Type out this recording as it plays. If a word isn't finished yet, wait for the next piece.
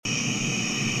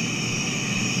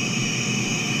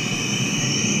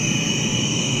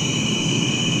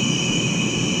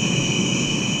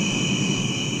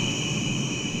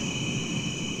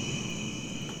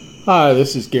Hi,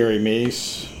 this is Gary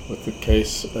Meese with the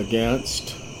case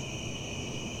against.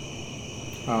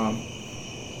 Um,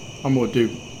 I'm going to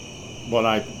do what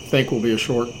I think will be a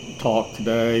short talk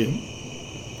today,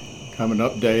 kind of an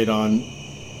update on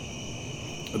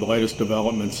the latest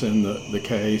developments in the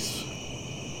case.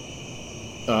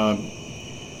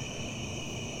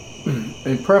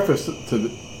 In preface to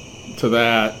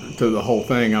the whole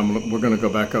thing, we're going to go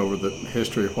back over the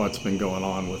history of what's been going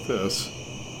on with this.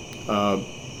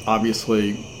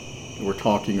 Obviously, we're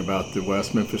talking about the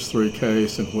West Memphis 3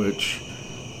 case in which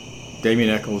Damien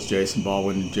Echols, Jason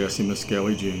Baldwin, and Jesse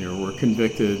Miskelly Jr. were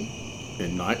convicted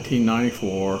in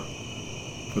 1994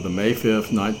 for the May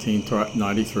 5th,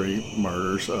 1993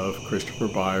 murders of Christopher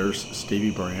Byers,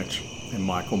 Stevie Branch, and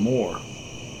Michael Moore.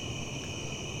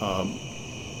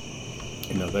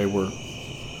 They were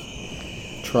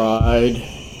tried,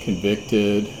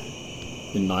 convicted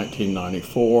in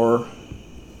 1994,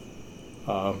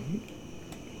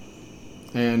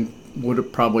 and would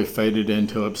have probably faded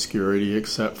into obscurity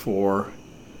except for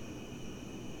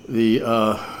the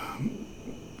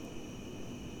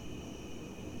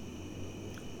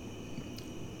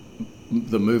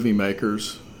movie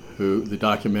makers, the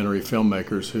documentary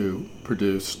filmmakers who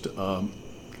produced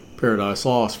Paradise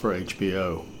Lost for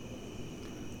HBO.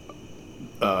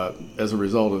 As a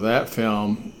result of that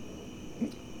film,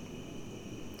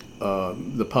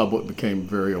 the public became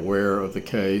very aware of the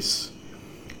case,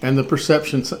 and the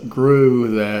perception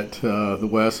grew that the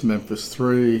West Memphis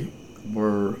 3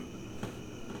 were,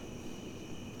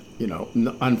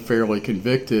 unfairly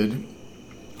convicted.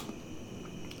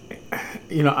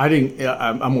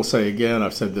 I'm going to say again,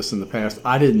 I've said this in the past,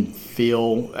 I didn't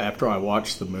feel after I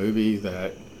watched the movie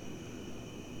that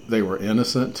they were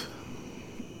innocent.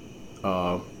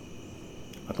 I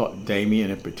thought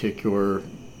Damien in particular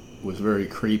was very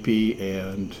creepy,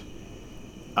 and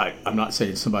I'm not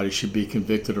saying somebody should be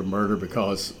convicted of murder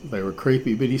because they were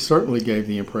creepy, but he certainly gave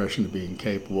the impression of being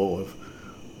capable of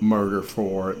murder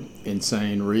for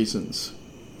insane reasons.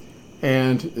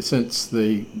 And since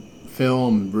the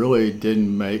film really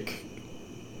didn't make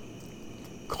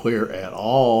clear at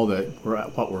all that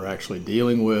what we're actually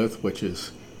dealing with, which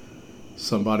is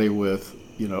somebody with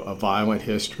a violent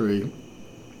history,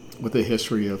 with a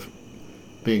history of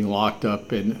being locked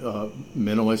up in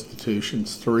mental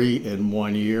institutions, 3 in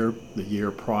 1 year, the year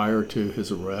prior to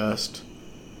his arrest,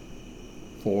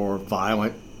 for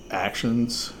violent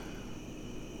actions,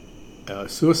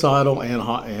 suicidal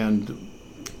and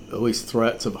at least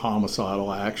threats of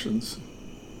homicidal actions.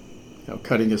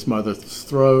 Cutting his mother's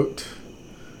throat,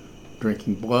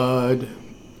 drinking blood,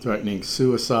 threatening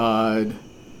suicide,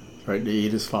 threatening to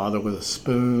eat his father with a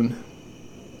spoon.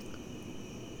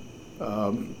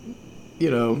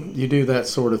 You do that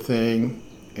sort of thing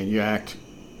and you act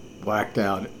whacked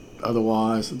out.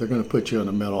 Otherwise, they're going to put you in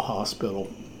a mental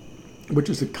hospital, which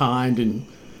is a kind and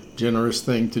generous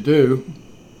thing to do,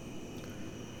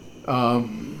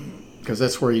 because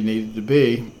that's where he needed to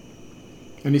be.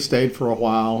 And he stayed for a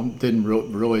while.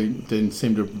 Didn't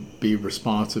seem to be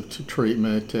responsive to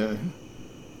treatment.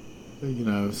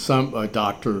 There's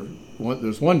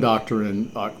one doctor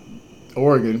in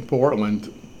Oregon,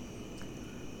 Portland.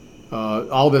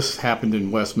 All this happened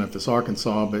in West Memphis,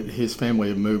 Arkansas, but his family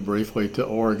had moved briefly to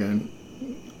Oregon.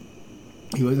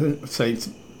 He was in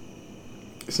St.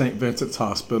 Vincent's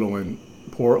Hospital in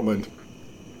Portland.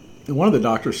 And one of the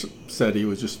doctors said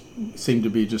he seemed to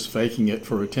be just faking it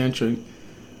for attention.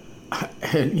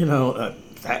 And,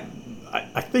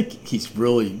 I think he's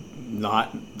really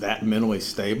not that mentally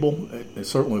stable. It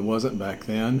certainly wasn't back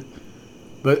then.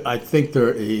 But I think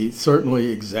he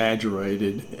certainly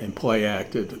exaggerated and play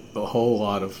acted a whole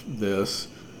lot of this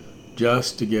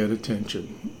just to get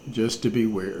attention, just to be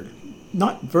weird.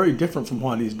 Not very different from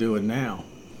what he's doing now,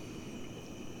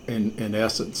 in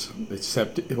essence,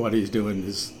 except what he's doing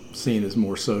is seen as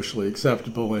more socially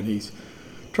acceptable, and he's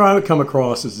trying to come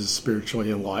across as a spiritually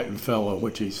enlightened fellow,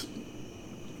 which he's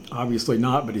obviously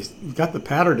not, but he's got the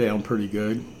patter down pretty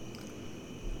good.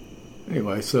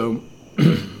 Anyway, so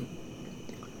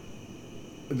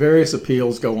various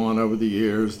appeals go on over the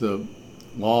years. The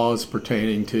laws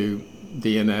pertaining to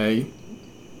DNA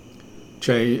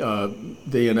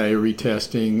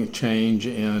retesting change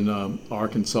in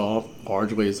Arkansas,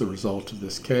 largely as a result of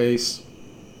this case.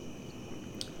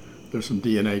 There's some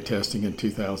DNA testing in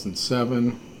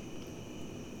 2007,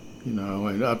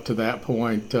 and up to that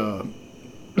point, the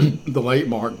late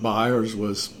Mark Byers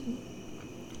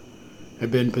had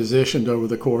been positioned over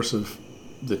the course of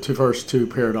the first two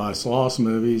Paradise Lost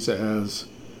movies as,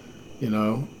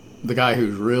 the guy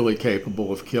who's really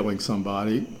capable of killing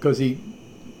somebody, because he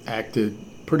acted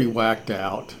pretty whacked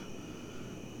out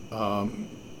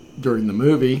during the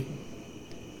movie,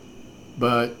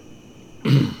 but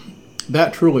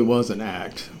that truly was an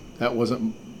act. That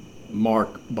wasn't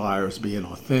Mark Byers being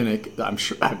authentic. I'm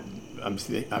sure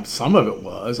some of it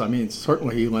was. I mean,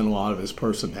 certainly he lent a lot of his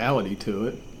personality to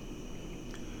it.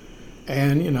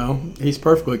 And, he's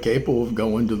perfectly capable of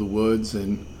going to the woods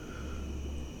and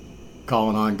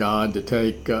calling on God to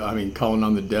take, calling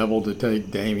on the devil to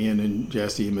take Damien and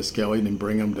Jesse and Muskellin and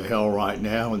bring them to hell right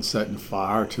now and setting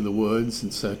fire to the woods,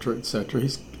 etc., etc.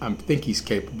 I think he's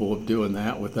capable of doing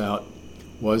that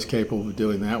was capable of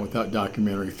doing that without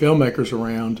documentary filmmakers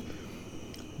around.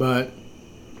 But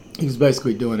he's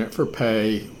basically doing it for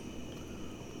pay.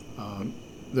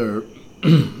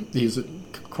 He's a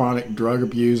chronic drug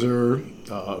abuser,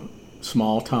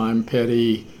 small-time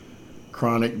petty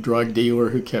chronic drug dealer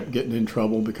who kept getting in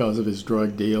trouble because of his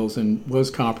drug deals and was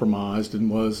compromised and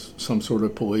was some sort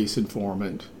of police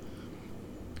informant.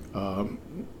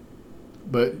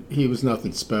 But he was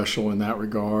nothing special in that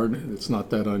regard. It's not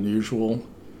that unusual.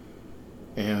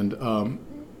 And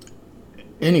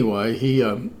anyway,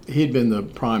 he'd been the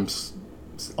prime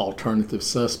alternative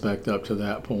suspect up to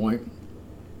that point.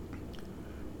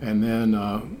 And then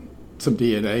some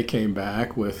DNA came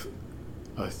back with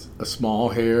a small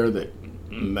hair that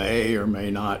may or may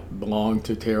not belong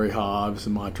to Terry Hobbs,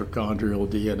 mitochondrial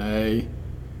DNA.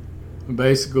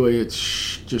 Basically, it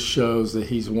just shows that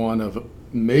he's one of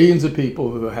millions of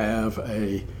people who have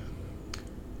a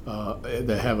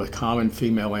common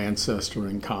female ancestor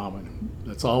in common.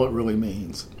 That's all it really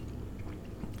means.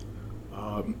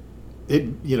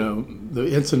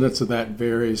 The incidence of that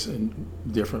varies in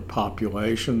different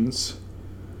populations.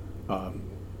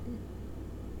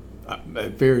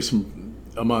 It varies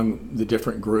among the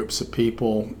different groups of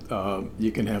people.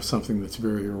 You can have something that's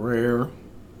very rare.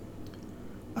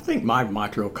 I think my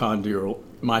mitochondrial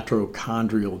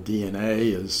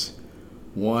DNA is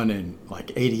 1 in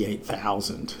like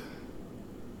 88,000,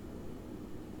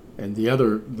 and the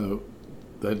other the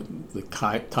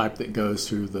type that goes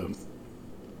through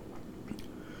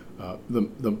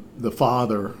the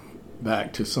father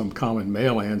back to some common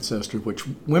male ancestor, which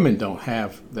women don't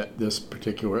have this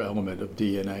particular element of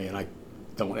DNA, and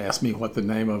don't ask me what the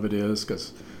name of it is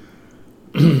because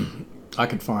I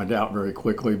could find out very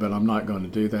quickly, but I'm not going to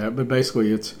do that. But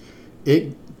basically,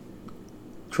 it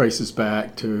traces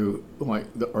back to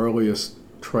like the earliest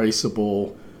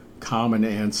traceable common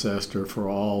ancestor for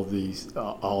all these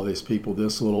people.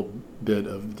 This little bit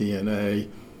of DNA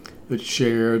that's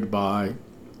shared by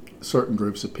certain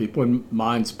groups of people, and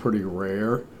mine's pretty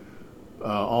rare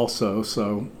also.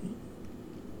 So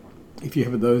if you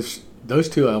have those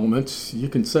two elements, you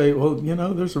can say, well,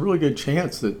 there's a really good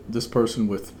chance that this person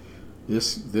with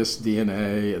this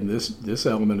DNA and this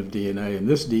element of DNA and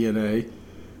this DNA,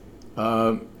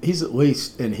 he's at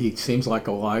least, and he seems like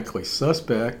a likely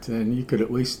suspect, and you could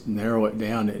at least narrow it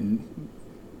down, and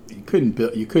you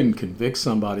couldn't convict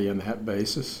somebody on that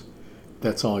basis.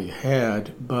 That's all you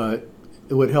had, but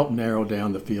it would help narrow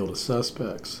down the field of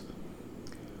suspects.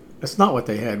 That's not what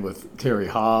they had with Terry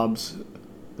Hobbs.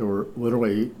 There were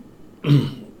literally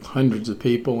hundreds of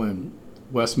people in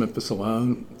West Memphis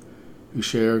alone who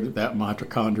shared that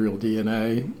mitochondrial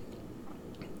DNA,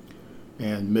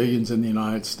 and millions in the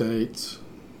United States.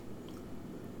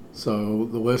 So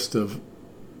the list of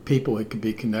people it could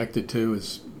be connected to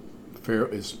it's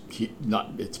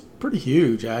pretty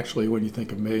huge actually when you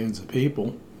think of millions of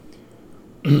people.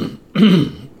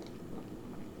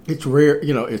 It's rare,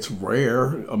 it's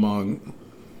rare among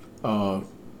a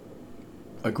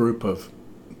group of,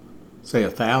 say,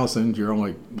 1,000. You're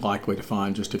only likely to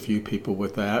find just a few people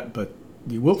with that, but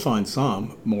you will find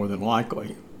some, more than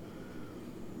likely.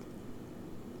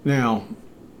 Now,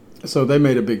 so they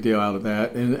made a big deal out of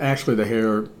that, and actually the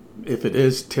hair, if it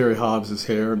is Terry Hobbs's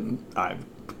hair, I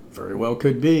very well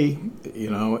could be,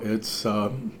 it's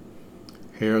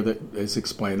hair that is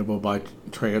explainable by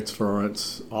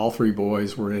transference. All three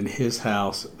boys were in his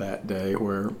house that day,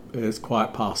 where it's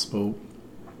quite possible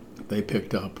they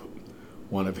picked up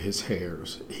one of his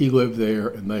hairs. He lived there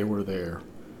and they were there.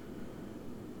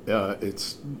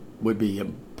 It would be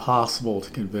impossible to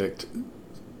convict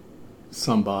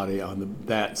somebody on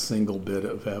that single bit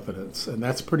of evidence, and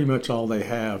that's pretty much all they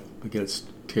have against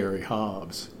Terry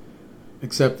Hobbs,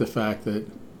 except the fact that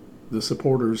the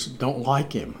supporters don't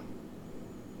like him.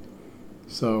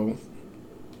 So,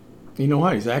 you know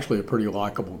what? He's actually a pretty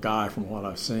likable guy from what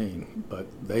I've seen, but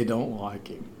they don't like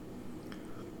him.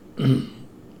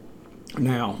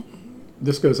 Now,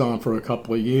 this goes on for a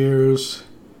couple of years,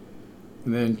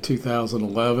 and then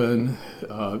 2011,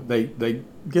 they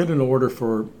get an order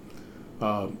for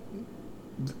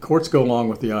the courts go along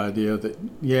with the idea that,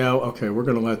 yeah, okay, we're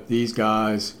going to let these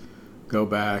guys go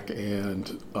back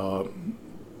and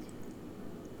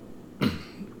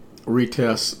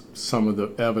retest some of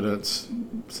the evidence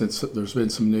since there's been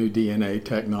some new DNA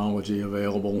technology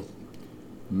available.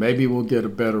 Maybe we'll get a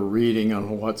better reading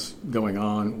on what's going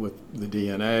on with the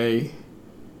DNA.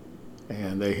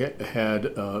 And they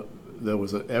had there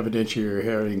was an evidentiary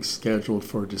hearing scheduled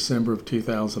for December of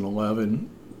 2011.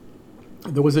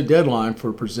 There was a deadline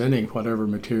for presenting whatever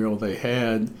material they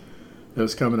had that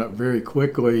was coming up very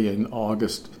quickly in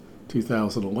August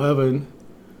 2011.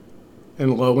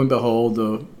 And lo and behold,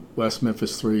 the West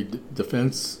Memphis 3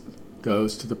 defense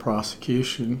goes to the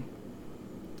prosecution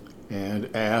and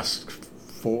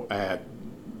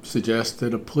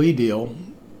suggested a plea deal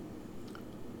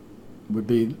would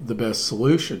be the best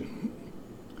solution.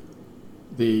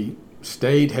 The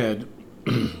state had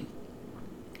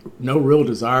no real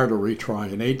desire to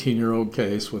retry an 18-year-old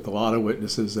case with a lot of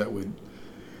witnesses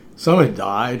some had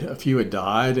died, a few had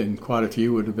died, and quite a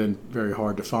few would have been very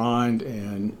hard to find,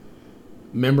 and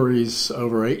memories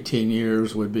over 18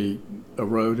 years would be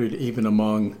eroded even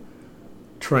among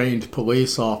trained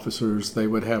police officers. They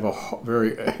would have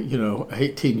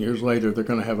 18 years later, they're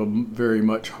going to have a very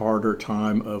much harder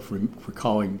time of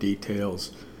recalling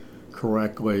details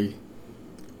correctly.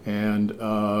 And,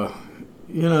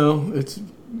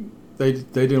 they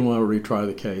didn't want to retry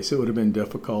the case. It would have been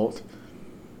difficult.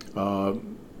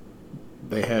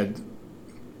 They had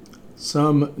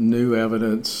some new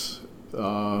evidence,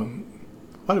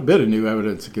 quite a bit of new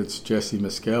evidence against Jesse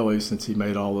Miskelly since he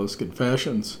made all those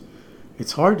confessions.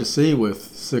 It's hard to see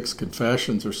with 6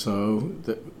 confessions or so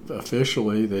that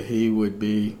officially that he would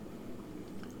be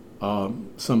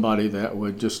somebody that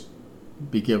would just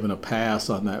be given a pass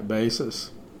on that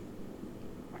basis.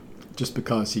 Just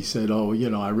because he said,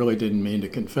 I really didn't mean to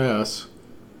confess.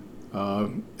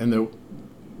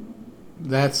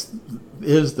 That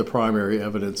is the primary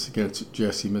evidence against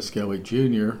Jesse Miskelly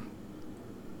Jr.,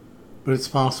 but it's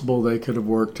possible they could have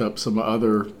worked up some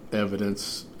other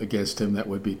evidence against him that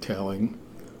would be telling.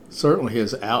 Certainly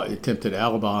his attempted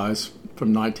alibis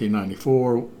from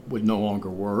 1994 would no longer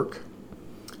work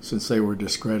since they were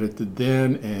discredited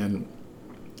then, and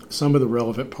some of the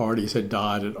relevant parties had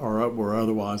died or were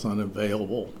otherwise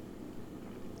unavailable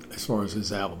as far as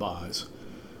his alibis.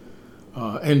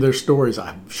 And their stories,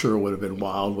 I'm sure, would have been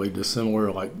wildly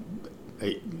dissimilar, like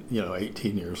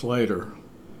 18 years later.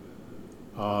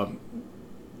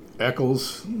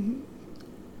 Eccles,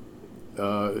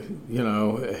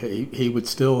 he would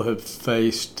still have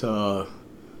faced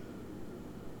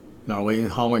Narlene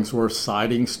Hollingsworth's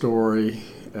sighting story.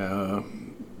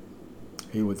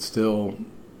 He would still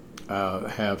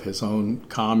have his own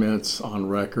comments on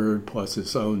record, plus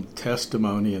his own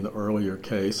testimony in the earlier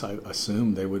case. I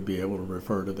assume they would be able to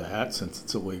refer to that since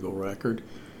it's a legal record.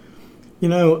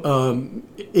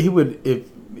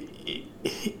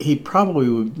 He probably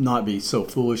would not be so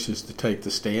foolish as to take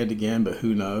the stand again, but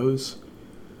who knows?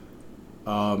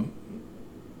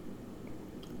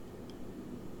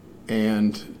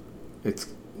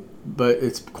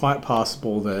 It's quite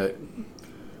possible that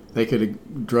they could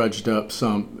have dredged up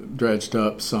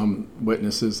some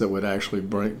witnesses that would actually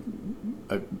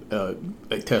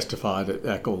testify that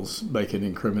Eccles making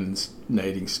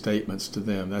incriminating statements to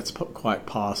them. That's quite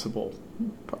possible.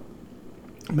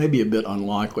 Maybe a bit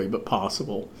unlikely, but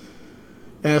possible.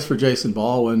 As for Jason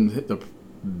Baldwin, the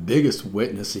biggest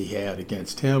witness he had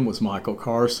against him was Michael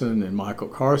Carson, and Michael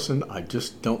Carson, I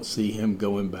just don't see him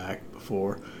going back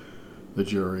before the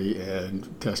jury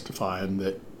and testifying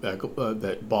that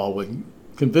Baldwin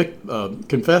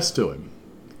confessed to him.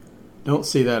 Don't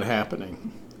see that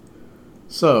happening.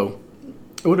 So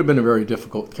it would have been a very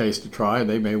difficult case to try.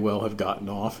 They may well have gotten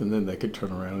off, and then they could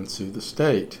turn around and sue the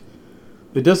state.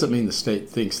 It doesn't mean the state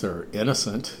thinks they're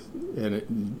innocent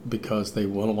because they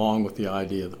went along with the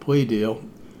idea of the plea deal.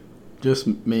 It just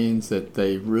means that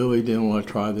they really didn't want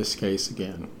to try this case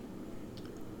again.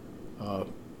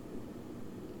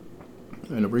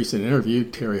 In a recent interview,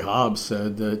 Terry Hobbs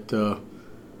said that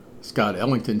Scott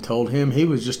Ellington told him he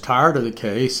was just tired of the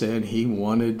case and he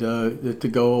wanted it to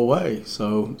go away.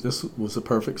 So this was a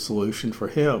perfect solution for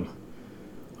him.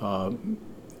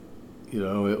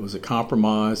 It was a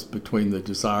compromise between the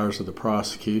desires of the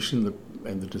prosecution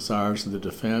and the desires of the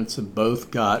defense, and both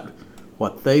got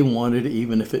what they wanted,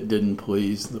 even if it didn't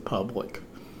please the public.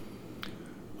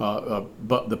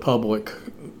 But the public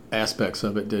aspects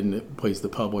of it didn't please the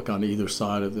public on either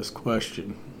side of this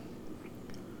question.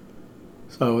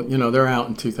 So, they're out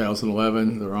in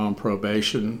 2011. They're on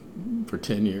probation for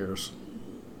 10 years.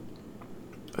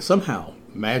 Somehow,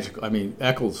 magical. I mean,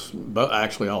 Eccles, but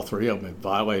actually all three of them had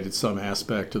violated some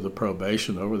aspect of the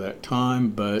probation over that time.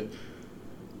 But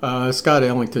Scott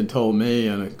Ellington told me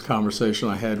in a conversation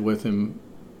I had with him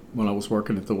when I was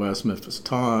working at the West Memphis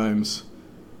Times,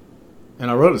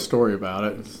 and I wrote a story about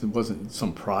it. It wasn't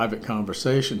some private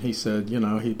conversation. He said,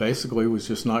 he basically was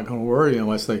just not going to worry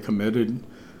unless they committed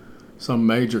some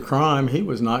major crime. He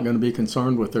was not going to be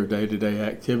concerned with their day-to-day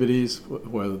activities,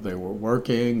 whether they were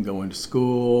working, going to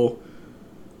school,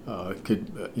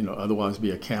 could otherwise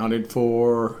be accounted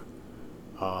for.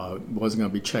 Wasn't going to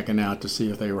be checking out to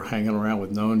see if they were hanging around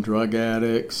with known drug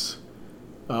addicts.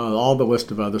 All the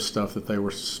list of other stuff that they were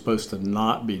supposed to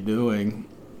not be doing.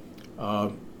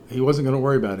 He wasn't going to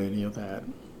worry about any of that.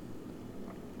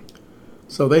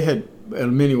 So they had,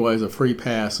 in many ways, a free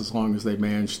pass as long as they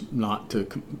managed not to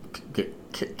get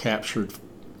captured,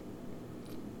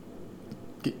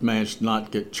 managed not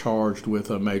to get charged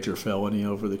with a major felony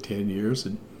over the 10 years.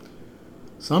 And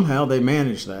somehow they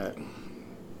managed that.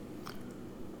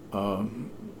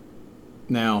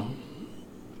 Now,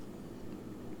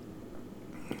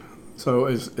 so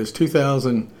as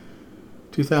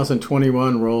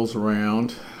 2021 rolls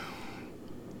around,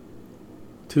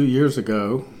 2 years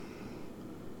ago,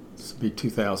 this would be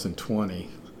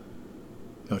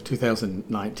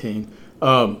 2019,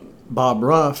 Bob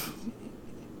Ruff,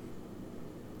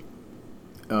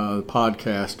 the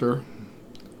podcaster,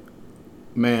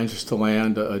 manages to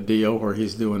land a deal where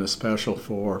he's doing a special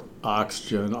for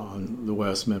Oxygen on the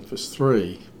West Memphis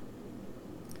 3.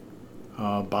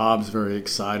 Bob's very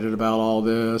excited about all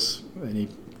this, and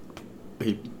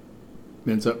he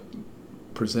ends up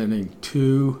presenting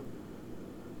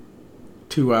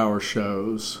two-hour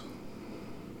shows,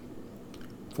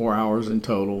 4 hours in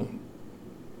total,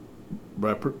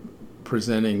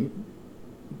 presenting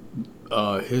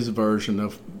his version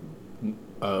of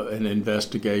an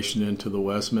investigation into the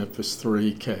West Memphis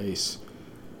 3 case.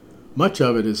 Much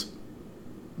of it is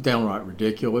downright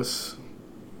ridiculous,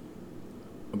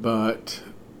 but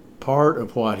part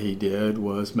of what he did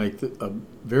was make a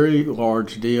very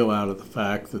large deal out of the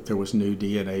fact that there was new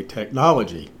DNA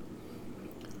technology.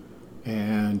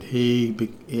 And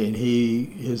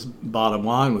his bottom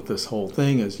line with this whole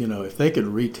thing is, if they could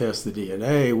retest the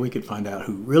DNA, we could find out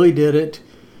who really did it,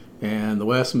 and the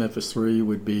West Memphis 3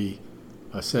 would be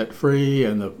set free,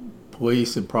 and the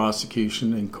police and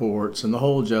prosecution and courts and the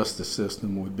whole justice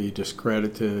system would be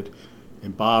discredited,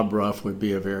 and Bob Ruff would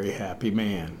be a very happy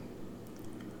man.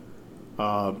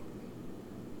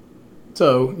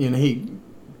 So, he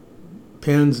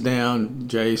pins down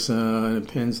Jason and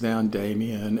pins down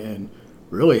Damien and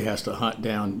really has to hunt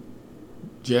down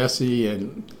Jesse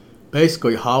and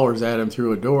basically hollers at him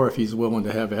through a door if he's willing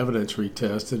to have evidence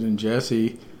retested. And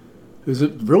Jesse, who's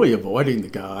really avoiding the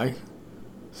guy,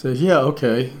 says, yeah,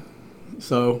 okay.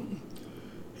 So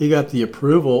he got the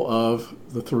approval of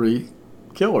the 3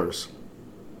 killers.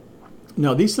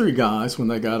 Now, these 3 guys, when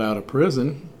they got out of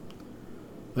prison,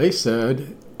 they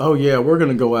said, oh, yeah, we're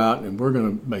going to go out and we're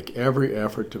going to make every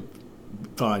effort to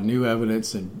find new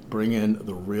evidence and bring in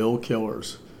the real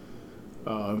killers.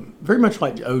 Very much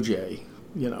like OJ,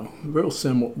 real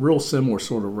similar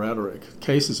sort of rhetoric.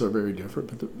 Cases are very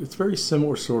different, but it's very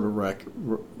similar sort of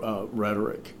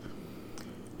rhetoric.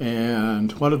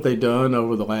 And what have they done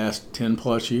over the last 10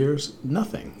 plus years?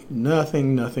 Nothing.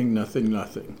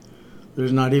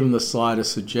 There's not even the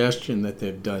slightest suggestion that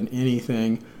they've done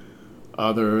anything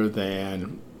other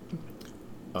than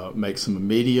make some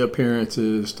media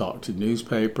appearances, talk to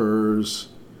newspapers,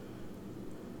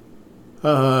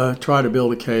 try to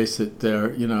build a case that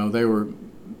they were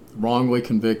wrongly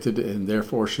convicted and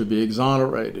therefore should be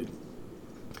exonerated,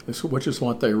 which is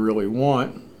what they really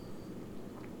want.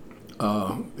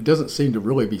 It doesn't seem to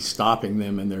really be stopping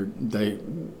them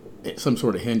in some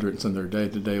sort of hindrance in their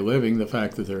day-to-day living, the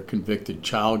fact that they're convicted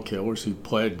child killers who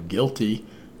pled guilty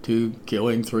to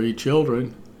killing 3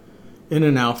 children in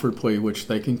an Alford plea, which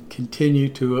they can continue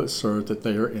to assert that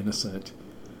they are innocent.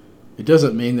 It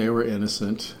doesn't mean they were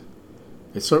innocent.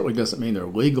 It certainly doesn't mean they're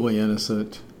legally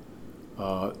innocent.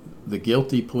 The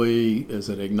guilty plea is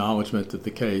an acknowledgement that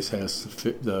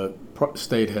the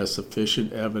state has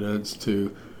sufficient evidence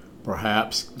to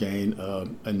perhaps gain a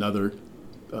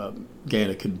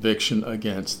conviction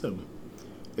against them.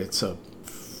 It's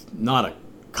not a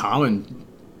common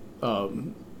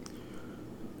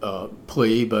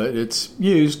plea, but it's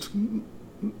used,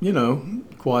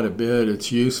 quite a bit.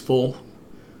 It's useful.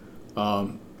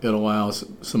 It allows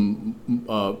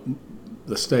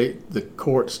the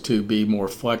courts to be more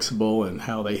flexible in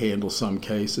how they handle some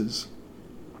cases.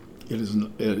 It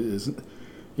is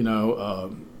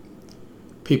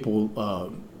people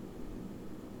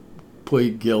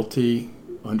plead guilty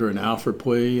under an Alford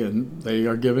plea, and they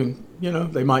are given,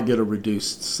 they might get a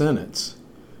reduced sentence.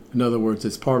 In other words,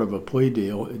 it's part of a plea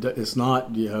deal. It's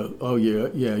not,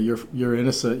 you're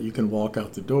innocent, you can walk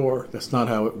out the door. That's not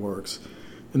how it works.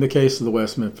 In the case of the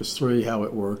West Memphis 3, how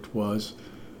it worked was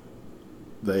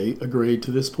they agreed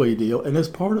to this plea deal, and as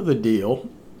part of the deal,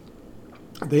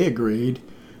 they agreed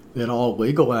that all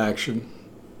legal action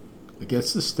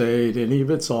against the state, any of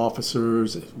its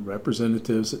officers,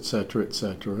 representatives, etc.,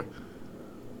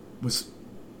 was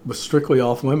strictly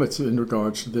off limits in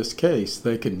regards to this case.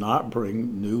 They could not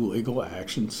bring new legal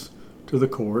actions to the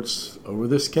courts over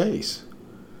this case.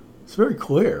 It's very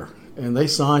clear, and they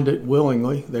signed it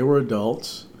willingly. They were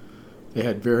adults. They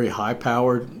had very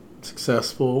high-powered,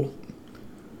 successful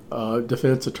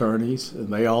defense attorneys,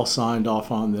 and they all signed off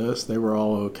on this. They were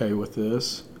all okay with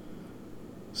this.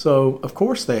 So, of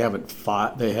course, they hadn't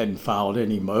filed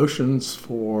any motions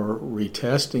for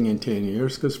retesting in 10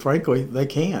 years because, frankly, they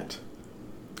can't.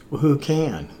 Well, who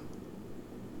can?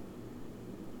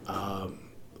 I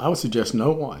would suggest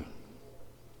no one.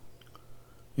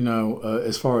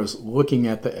 As far as looking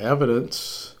at the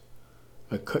evidence,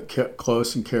 a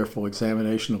close and careful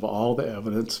examination of all the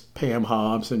evidence, Pam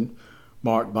Hobbs and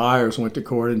Mark Byers went to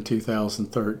court in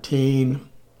 2013,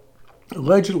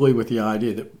 allegedly with the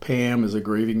idea that Pam, as a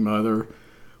grieving mother,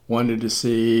 wanted to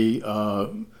see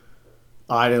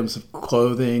items of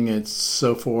clothing and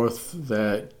so forth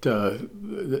that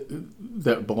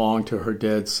belonged to her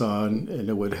dead son, and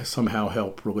it would somehow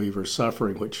help relieve her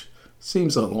suffering, which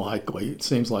seems unlikely. It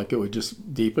seems like it would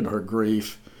just deepen her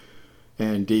grief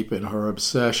and deepen her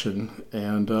obsession.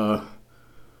 And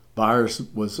Byers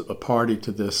was a party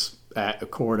to this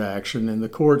court action, and the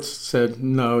courts said,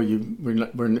 no, we're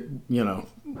not going to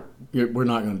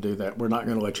do that. We're not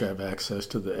going to let you have access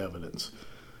to the evidence.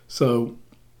 So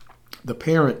the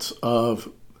parents of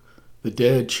the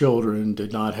dead children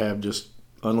did not have just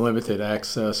unlimited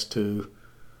access to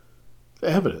the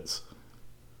evidence.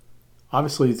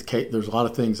 Obviously, there's a lot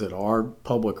of things that are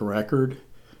public record,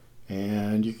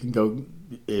 and you can go,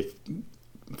 if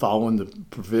following the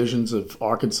provisions of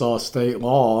Arkansas state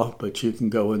law, but you can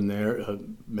go in there, a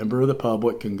member of the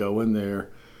public can go in there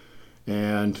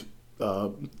and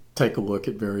take a look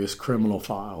at various criminal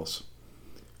files.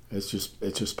 It's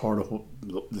just part of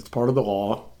the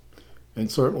law, and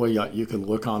certainly you can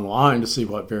look online to see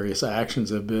what various actions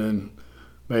have been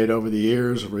made over the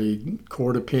years. Read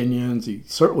court opinions. You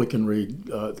certainly can read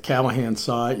the Callahan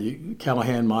site,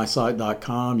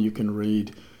 CallahanMySite.com. You can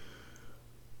read.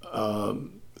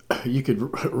 You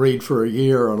could read for a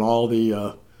year on all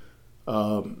the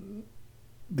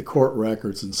court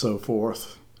records and so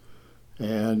forth,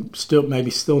 and still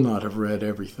not have read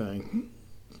everything.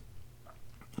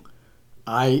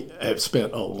 I have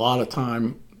spent a lot of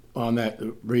time on that,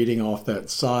 reading off that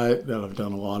site, and I've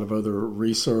done a lot of other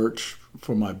research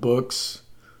for my books,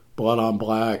 Blood on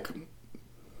Black,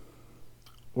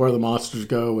 Where the Monsters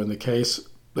Go, and the case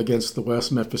against the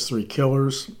West Memphis 3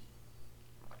 killers.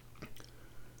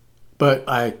 But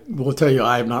I will tell you,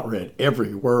 I have not read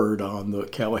every word on the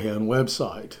Callahan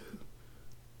website.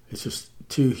 It's just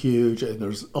too huge, and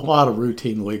there's a lot of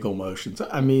routine legal motions.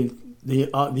 I mean,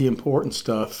 the important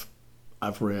stuff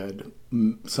I've read.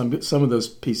 Some of those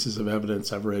pieces of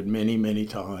evidence I've read many, many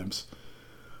times.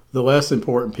 The less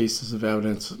important pieces of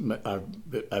evidence I've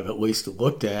at least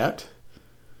looked at.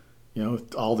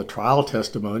 All the trial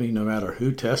testimony, no matter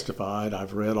who testified,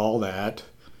 I've read all that.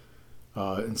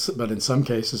 But in some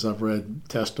cases, I've read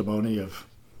testimony of,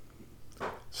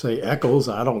 say, Eccles.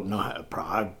 I don't know.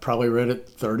 I've probably read it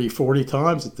 30, 40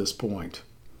 times at this point.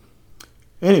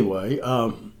 Anyway,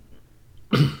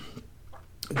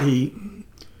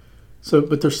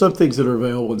 but there's some things that are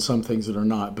available and some things that are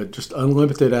not. But just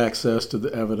unlimited access to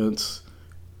the evidence,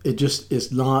 it just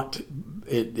is not.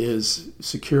 It is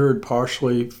secured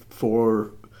partially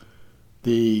for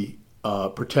the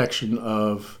protection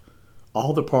of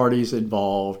all the parties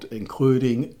involved,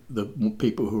 including the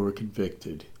people who are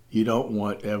convicted. You don't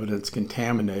want evidence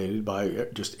contaminated by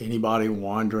just anybody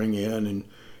wandering in and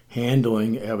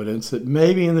handling evidence that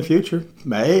maybe in the future,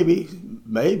 maybe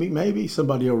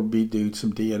somebody will do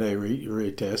some DNA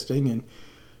retesting, and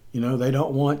they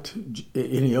don't want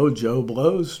any old Joe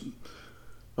Blow's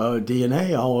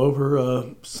DNA all over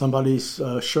somebody's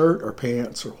shirt or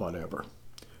pants or whatever.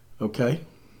 Okay,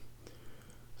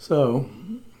 so.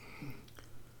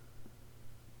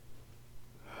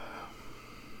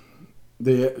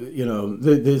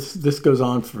 This goes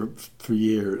on for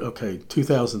years. Okay,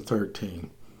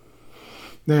 2013.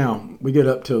 Now we get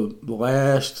up to the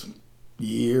last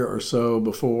year or so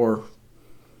before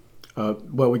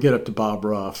Well, we get up to Bob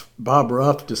Ruff. Bob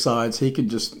Ruff decides he could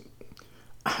just,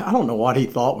 I don't know what he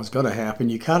thought was going to happen.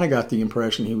 You kind of got the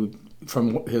impression he would,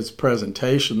 from his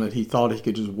presentation, that he thought he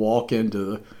could just walk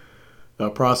into the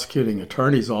prosecuting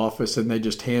attorney's office and they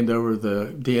just hand over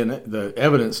the DNA, the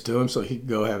evidence to him so he could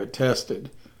go have it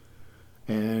tested.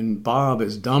 And Bob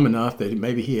is dumb enough that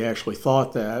maybe he actually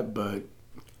thought that, but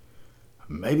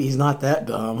maybe he's not that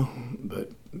dumb.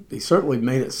 But he certainly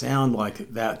made it sound like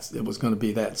it was going to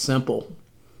be that simple.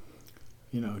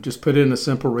 Just put in a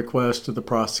simple request to the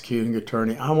prosecuting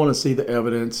attorney. I want to see the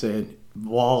evidence, and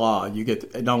voila, you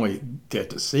get to, not only get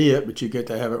to see it, but you get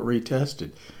to have it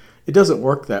retested. It doesn't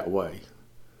work that way.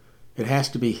 It has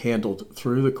to be handled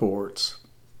through the courts.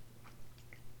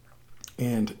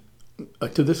 And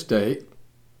to this date,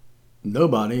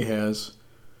 nobody has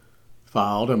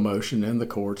filed a motion in the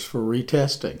courts for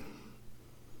retesting.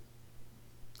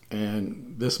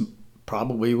 And this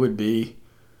probably would be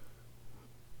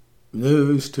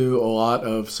news to a lot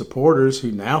of supporters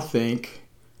who now think,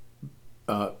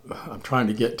 I'm trying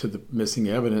to get to the missing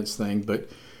evidence thing, but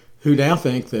who now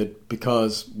think that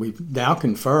because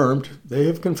they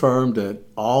have confirmed that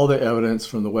all the evidence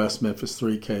from the West Memphis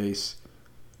 3 case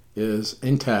is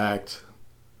intact,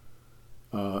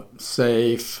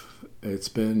 safe, it's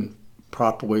been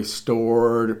properly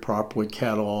stored, properly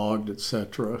cataloged,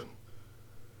 etc.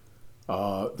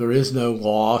 There is no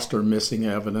lost or missing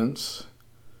evidence.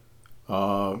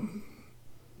 But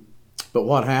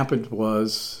what happened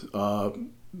was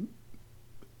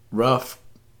Ruff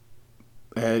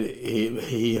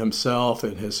he himself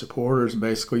and his supporters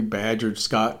basically badgered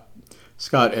Scott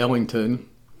Ellington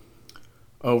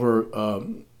over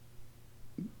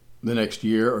the next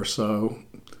year or so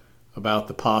about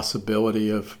the possibility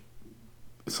of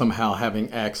somehow having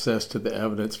access to the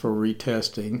evidence for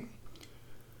retesting.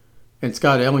 And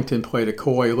Scott Ellington played a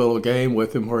coy little game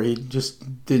with him where he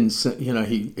just didn't,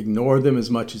 he ignored them as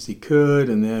much as he could.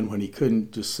 And then when he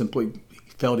couldn't, just simply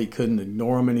felt he couldn't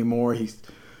ignore them anymore, he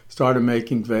started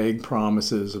making vague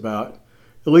promises about,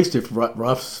 at least if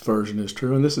Ruff's version is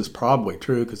true, and this is probably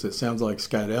true because it sounds like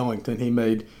Scott Ellington, he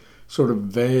made sort of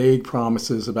vague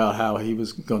promises about how he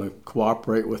was going to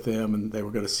cooperate with them and they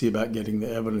were going to see about getting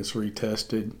the evidence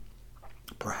retested,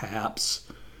 perhaps.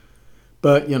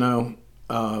 But,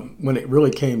 when it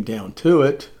really came down to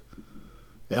it,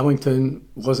 Ellington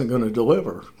wasn't going to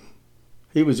deliver.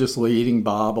 He was just leading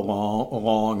Bob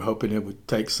along, hoping it would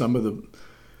take some of the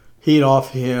heat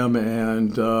off him,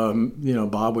 and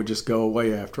Bob would just go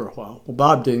away after a while. Well,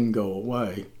 Bob didn't go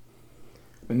away,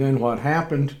 and then what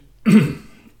happened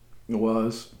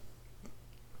was,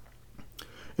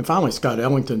 and finally Scott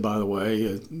Ellington, by the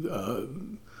way,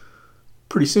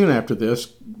 pretty soon after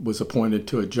this was appointed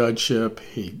to a judgeship.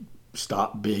 He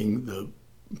stopped being the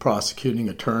prosecuting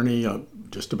attorney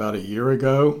just about a year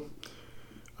ago.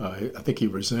 I think he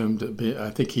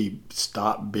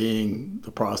stopped being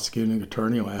the prosecuting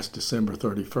attorney last December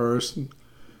 31st.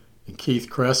 And Keith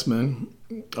Cressman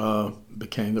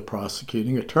became the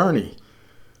prosecuting attorney.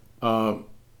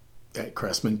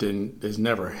 Cressman has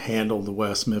never handled the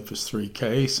West Memphis 3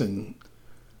 case, and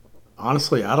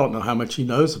honestly, I don't know how much he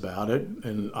knows about it,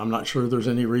 and I'm not sure there's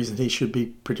any reason he should be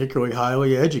particularly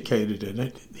highly educated in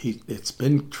it. It's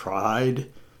been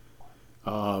tried.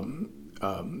 The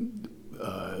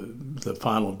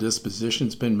final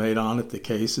disposition's been made on it. The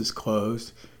case is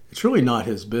closed. It's really not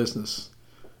his business,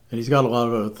 and he's got a lot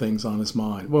of other things on his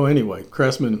mind. Well, anyway,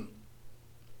 Cressman,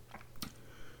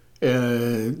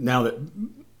 now that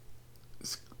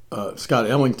Scott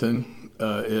Ellington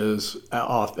is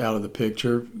out of the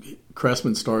picture,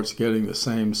 Cressman starts getting the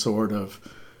same sort of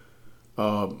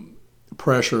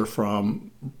pressure from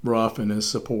Ruff and his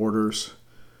supporters,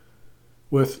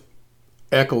 with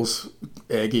Eccles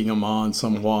egging him on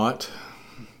somewhat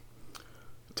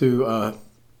to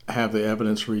have the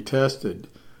evidence retested.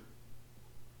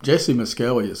 Jesse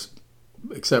Miskelly is,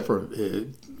 except for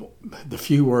the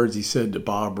few words he said to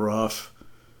Bob Ruff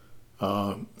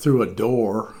through a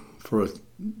door for an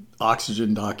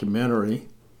Oxygen documentary,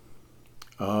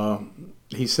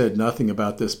 he said nothing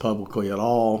about this publicly at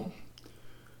all.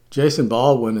 Jason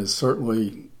Baldwin has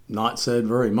certainly not said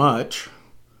very much.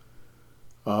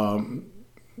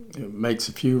 Makes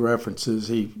a few references.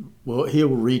 He'll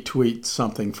retweet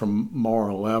something from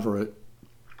Mara Leverett,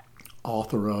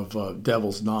 author of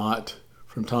Devil's Knot,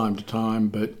 from time to time,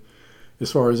 but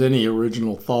as far as any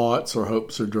original thoughts or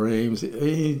hopes or dreams,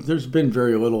 there's been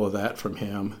very little of that from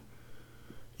him.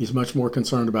 He's much more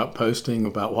concerned about posting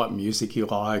about what music he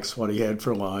likes, what he had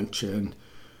for lunch, and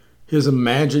his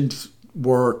imagined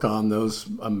work on those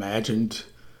imagined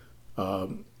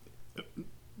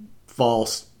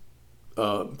false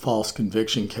false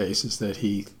conviction cases that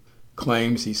he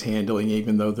claims he's handling,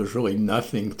 even though there's really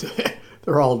nothing to,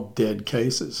 they're all dead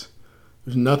cases.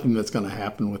 There's nothing that's going to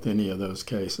happen with any of those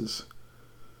cases.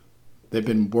 They've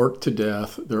been worked to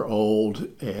death, they're old,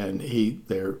 and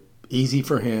they're easy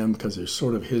for him because they're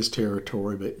sort of his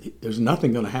territory, but there's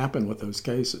nothing going to happen with those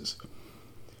cases.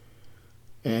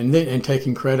 And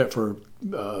taking credit for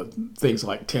things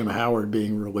like Tim Howard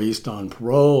being released on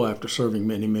parole after serving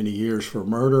many, many years for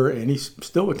murder, and he's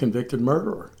still a convicted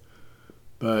murderer.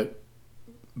 But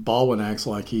Baldwin acts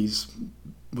like was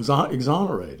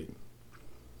exonerated.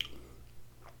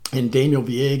 And Daniel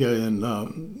Viega,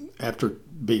 after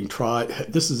being tried,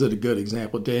 this is a good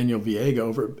example. Daniel Viega,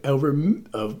 over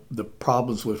the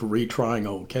problems with retrying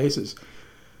old cases,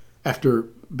 after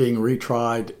being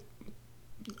retried,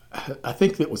 I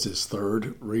think that was his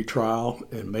third retrial.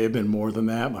 It may have been more than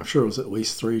that. I'm sure it was at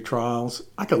least 3 trials.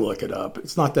 I could look it up.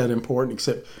 It's not that important,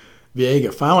 except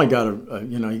Viega finally got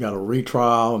he got a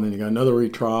retrial, and then he got another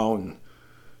retrial, and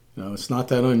it's not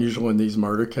that unusual in these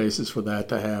murder cases for that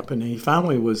to happen. And he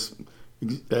finally was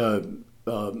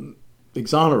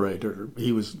exonerated.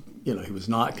 He was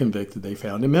not convicted. They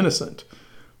found him innocent.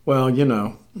 Well,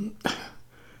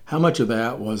 how much of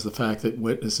that was the fact that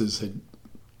witnesses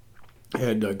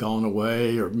had gone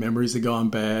away, or memories had gone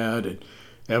bad, and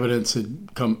evidence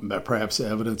had come, perhaps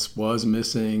evidence was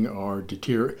missing, or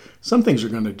some things are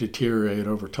going to deteriorate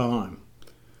over time.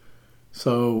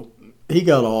 So he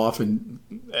got off, and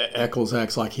Eccles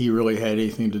acts like he really had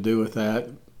anything to do with that.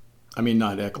 I mean,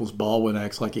 not Eccles, Baldwin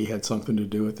acts like he had something to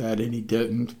do with that, and he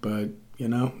didn't, but,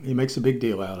 he makes a big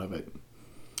deal out of it.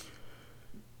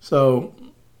 So,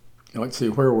 let's see,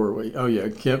 where were we? Oh, yeah,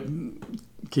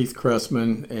 Keith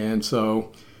Cressman. And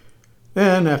so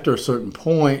then after a certain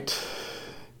point,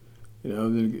 the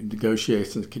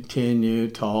negotiations continue,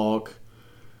 talk.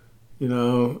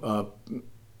 The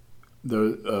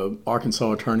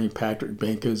Arkansas attorney Patrick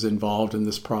Binka is involved in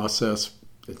this process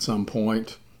at some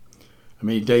point. I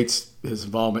mean, he dates his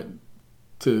involvement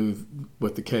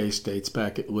with the case dates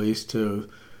back at least to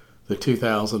the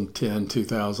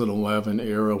 2010-2011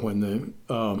 era when the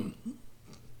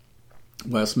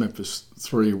West Memphis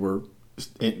 3 were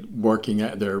working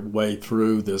at their way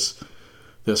through this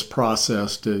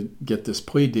process to get this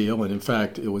plea deal. And in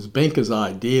fact, it was Binka's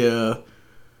idea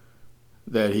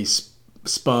that he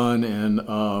spun in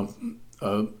a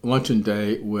luncheon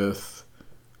date with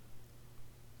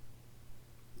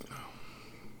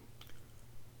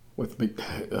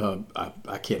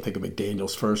I can't think of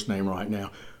McDaniel's first name right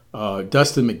now.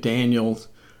 Dustin McDaniel,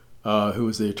 who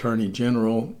was the Attorney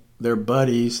General. They're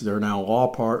buddies. They're now law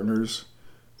partners.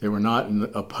 They were not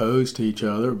opposed to each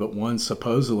other, but one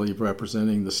supposedly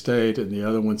representing the state and the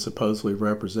other one supposedly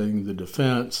representing the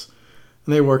defense.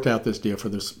 And they worked out this deal for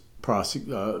this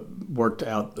worked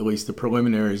out at least the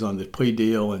preliminaries on the plea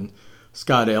deal, and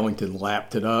Scott Ellington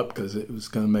lapped it up because it was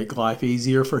going to make life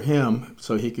easier for him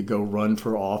so he could go run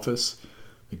for office.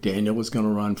 McDaniel was going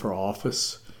to run for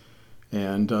office.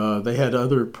 And they had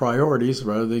other priorities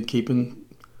rather than keeping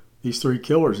these 3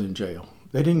 killers in jail.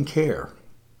 They didn't care.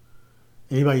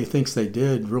 Anybody who thinks they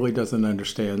did really doesn't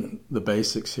understand the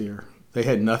basics here. They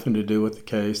had nothing to do with the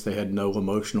case. They had no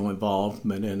emotional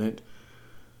involvement in it.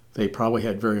 They probably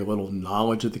had very little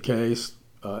knowledge of the case.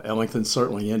 Ellington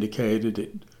certainly indicated at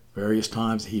various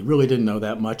times he really didn't know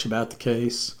that much about the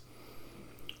case.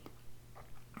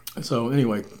 So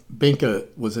anyway, Binka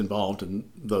was involved in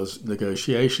those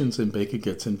negotiations, and Binka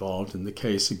gets involved in the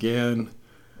case again.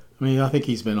 I mean, I think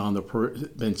he's been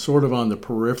been sort of on the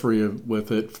periphery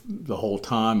with it the whole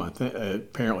time. I think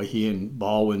apparently he and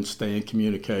Baldwin stay in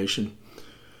communication.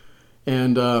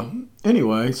 And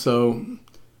anyway, so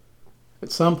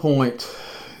at some point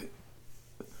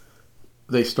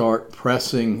they start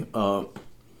pressing the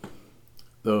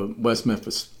West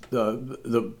Memphis.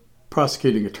 The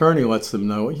prosecuting attorney lets them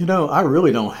know, I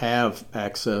really don't have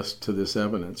access to this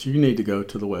evidence. You need to go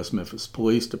to the West Memphis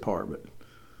Police Department.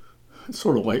 It's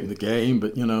sort of late in the game,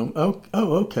 but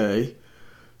okay.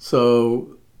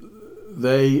 So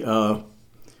they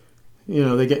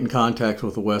they get in contact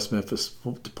with the West Memphis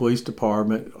Police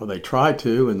Department, or they try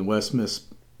to, and the West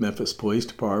Memphis Police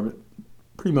Department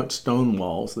pretty much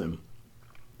stonewalls them.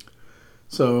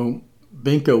 So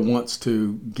Binka wants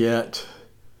to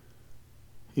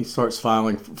he starts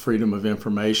filing Freedom of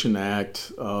Information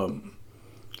Act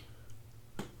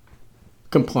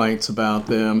complaints about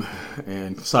them,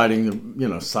 and citing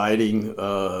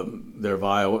their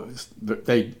violence.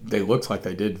 They looks like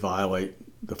they did violate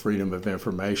the Freedom of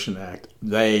Information Act.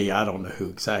 I don't know who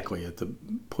exactly at the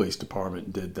police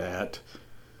department did that.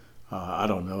 I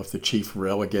don't know if the chief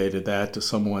relegated that to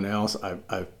someone else.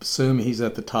 I assume he's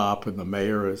at the top and the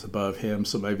mayor is above him,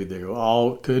 so maybe they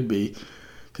all could be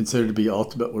considered to be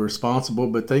ultimately responsible,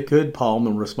 but they could palm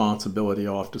the responsibility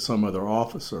off to some other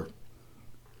officer.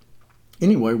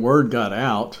 Anyway, word got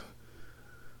out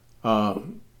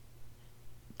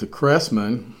to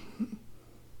Cressman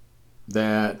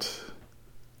that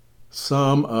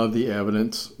some of the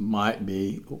evidence might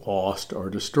be lost or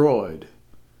destroyed.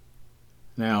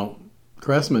 Now,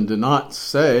 Cressman did not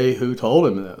say who told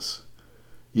him this.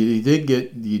 You did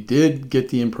get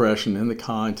the impression in the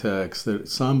context that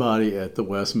somebody at the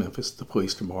West Memphis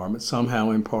Police Department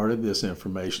somehow imparted this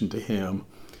information to him.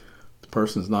 The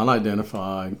person's not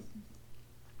identified.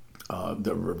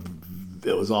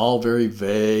 It was all very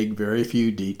vague, very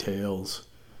few details.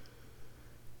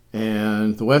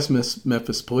 And the West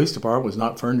Memphis Police Department was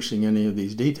not furnishing any of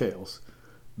these details.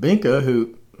 Binka,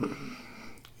 who,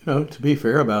 to be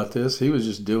fair about this, he was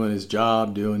just doing his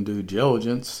job, doing due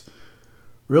diligence.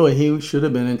 Really, he should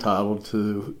have been entitled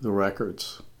to the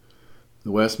records.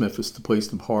 The West Memphis Police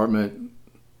Department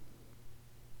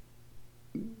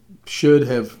should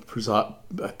have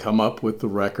come up with the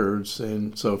records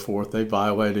and so forth. They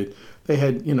violated. They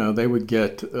had, they would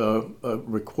get a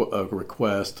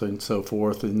request and so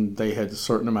forth, and they had a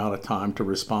certain amount of time to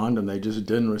respond, and they just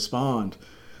didn't respond.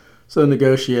 So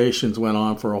negotiations went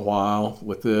on for a while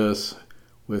with this,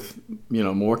 with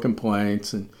more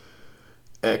complaints, and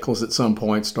Eccles at some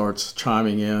point starts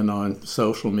chiming in on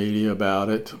social media about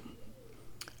it.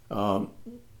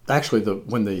 Actually,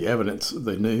 when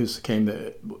the news came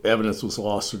that evidence was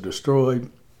lost or destroyed,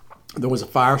 there was a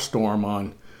firestorm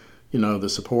on, the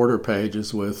supporter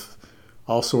pages with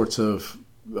all sorts of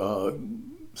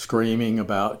screaming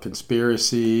about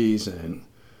conspiracies and,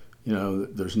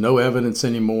 there's no evidence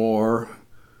anymore.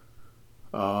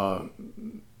 Oh,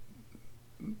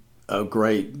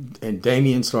 great! And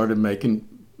Damien started making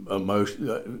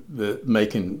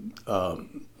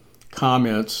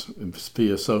comments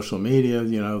via social media,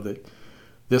 that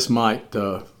this might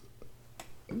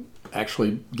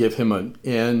actually give him an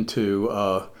end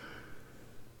to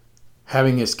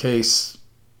having his case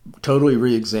totally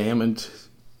re-examined,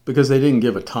 because they didn't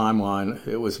give a timeline.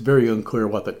 It was very unclear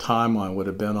what the timeline would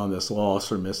have been on this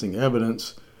loss or missing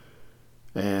evidence.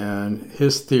 And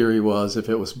his theory was if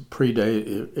it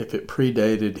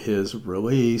predated his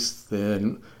release,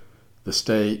 then the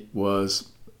state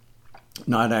was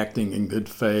not acting in good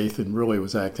faith and really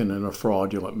was acting in a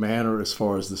fraudulent manner as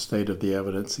far as the state of the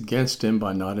evidence against him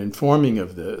by not informing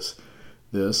of this.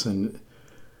 And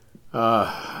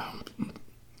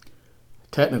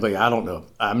technically, I don't know.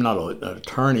 I'm not an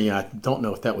attorney. I don't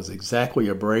know if that was exactly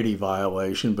a Brady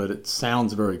violation, but it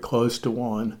sounds very close to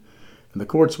one. And the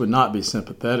courts would not be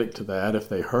sympathetic to that if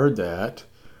they heard that.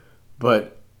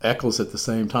 But Eccles at the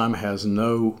same time has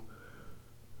no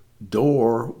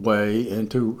doorway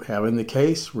into having the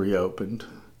case reopened,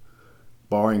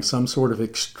 barring some sort of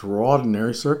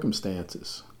extraordinary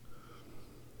circumstances.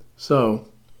 So,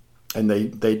 and they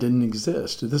didn't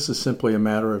exist. This is simply a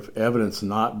matter of evidence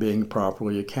not being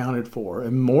properly accounted for.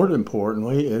 And more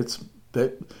importantly, it's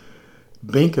that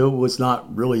Binka was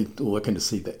not really looking to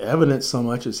see the evidence so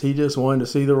much as he just wanted to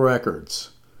see the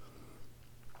records.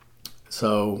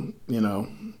 So,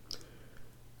 and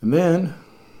then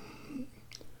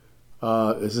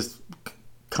as this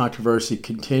controversy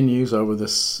continues over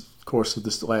this course of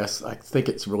this I think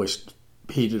it's really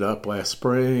heated up last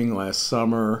spring, last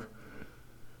summer.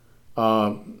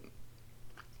 At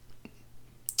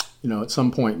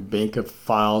some point Binka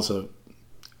files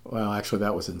actually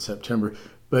that was in September.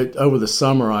 But over the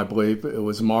summer, I believe, it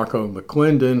was Marco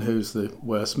McClendon, who's the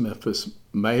West Memphis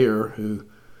mayor, who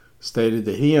stated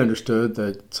that he understood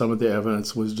that some of the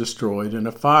evidence was destroyed in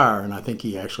a fire, and I think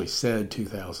he actually said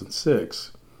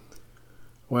 2006.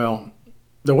 Well,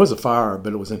 there was a fire,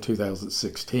 but it was in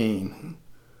 2016.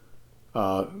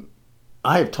 I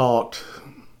have talked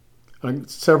on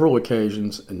several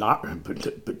occasions, but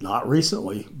not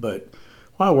recently, but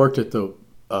when I worked at the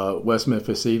West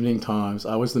Memphis Evening Times,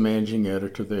 I was the managing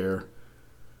editor there.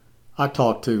 I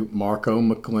talked to Marco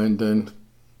McClendon,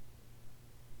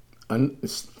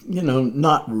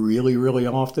 not really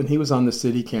often. He was on the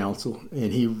city council,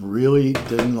 and he really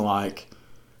didn't like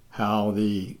how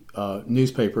the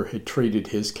newspaper had treated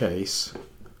his case.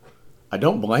 I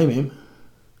don't blame him.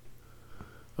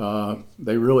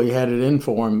 They really had it in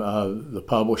for him. The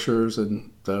publishers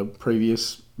and the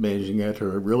previous managing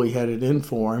editor really had it in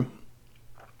for him.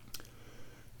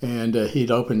 And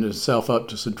he'd opened himself up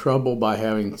to some trouble by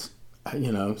having,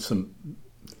 some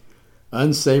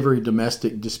unsavory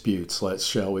domestic disputes,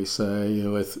 shall we say,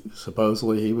 with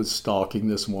supposedly he was stalking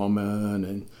this woman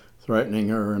and threatening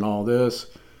her and all this.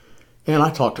 And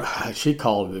I talked to her. She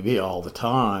called me all the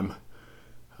time.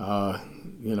 Some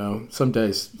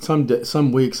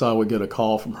weeks I would get a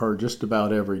call from her just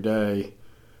about every day,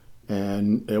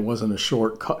 and it wasn't a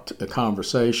short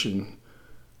conversation,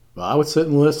 but I would sit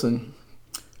and listen.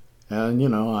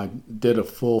 And I did a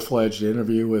full-fledged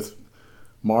interview with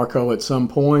Marco at some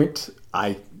point.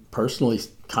 I personally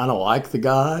kind of like the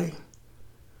guy.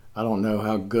 I don't know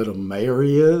how good a mayor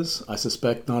he is. I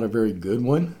suspect not a very good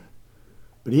one.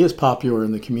 But he is popular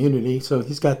in the community, so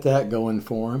he's got that going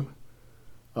for him.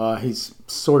 He's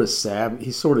sort of savvy.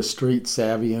 He's sort of street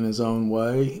savvy in his own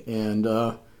way. And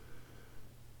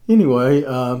anyway,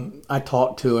 I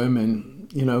talked to him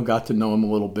and got to know him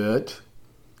a little bit.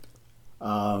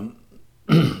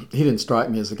 He didn't strike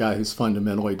me as a guy who's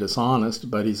fundamentally dishonest,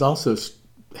 but he's also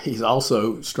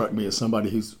struck me as somebody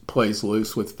who plays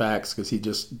loose with facts because he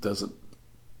just doesn't.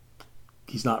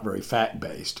 He's not very fact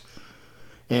based.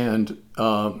 And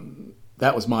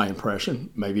that was my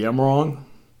impression. Maybe I'm wrong.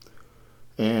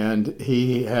 And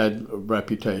he had a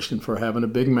reputation for having a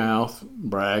big mouth,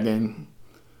 bragging,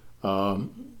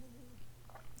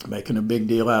 making a big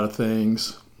deal out of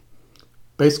things,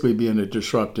 basically being a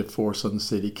disruptive force on the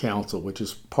city council, which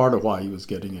is part of why he was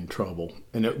getting in trouble.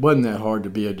 And it wasn't that hard to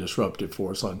be a disruptive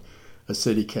force on a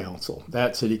city council.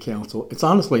 That city council, it's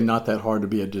honestly not that hard to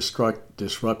be a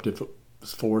disruptive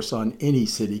force on any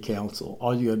city council.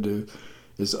 All you got to do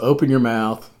is open your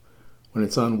mouth when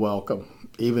it's unwelcome,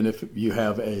 even if you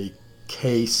have a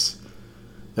case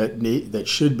that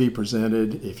should be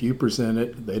presented. If you present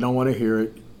it, they don't want to hear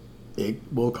it, it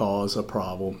will cause a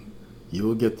problem. You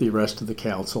will get the rest of the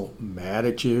council mad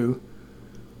at you,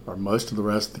 or most of the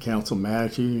rest of the council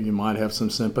mad at you. You might have some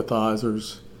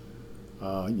sympathizers,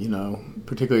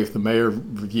 particularly if the mayor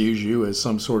views you as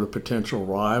some sort of potential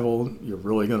rival. You're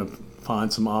really going to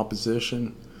find some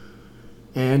opposition.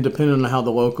 And depending on how the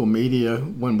local media,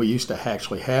 when we used to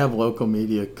actually have local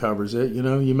media covers it,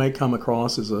 you may come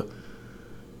across as a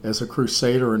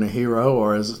crusader and a hero,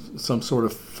 or as some sort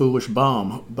of foolish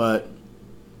bum. But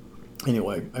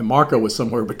anyway, and Marco was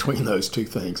somewhere between those two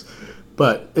things.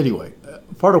 But anyway,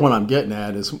 part of what I'm getting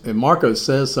at is, if Marco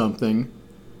says something,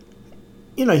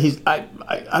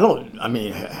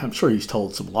 I'm sure he's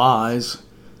told some lies,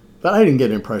 but I didn't get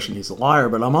the impression he's a liar.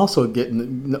 But I'm also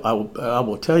getting, I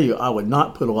will tell you, I would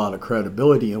not put a lot of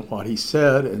credibility in what he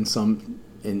said in some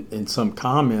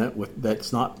comment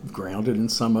that's not grounded in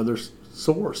some other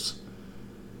source.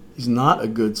 He's not a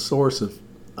good source of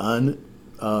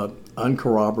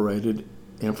uncorroborated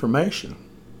information.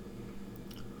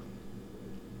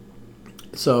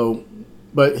 So,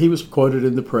 but he was quoted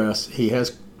in the press. He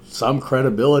has some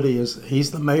credibility as he's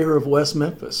the mayor of West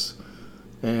Memphis,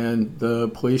 and the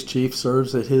police chief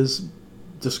serves at his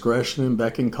discretion and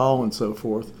beck and call and so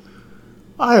forth.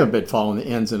 I haven't been following the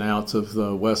ins and outs of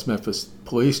the West Memphis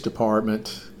Police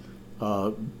Department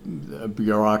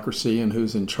bureaucracy and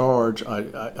who's in charge.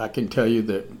 I can tell you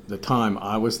that the time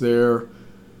I was there,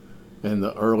 in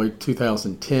the early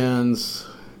 2010s,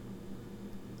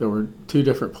 there were two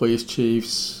different police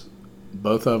chiefs.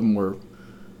 Both of them were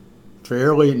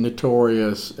fairly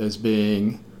notorious as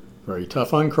being very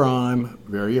tough on crime,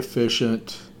 very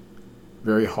efficient,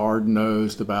 very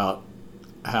hard-nosed about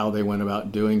how they went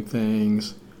about doing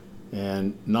things,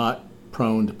 and not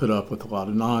prone to put up with a lot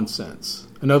of nonsense.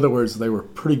 In other words, they were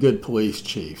pretty good police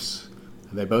chiefs.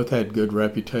 They both had good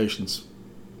reputations.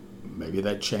 Maybe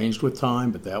that changed with time,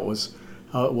 but that was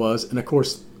how it was. And of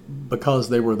course, because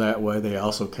they were that way, they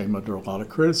also came under a lot of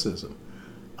criticism.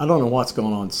 I don't know what's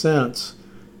gone on since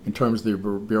in terms of the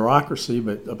bureaucracy,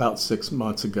 but about 6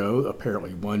 months ago,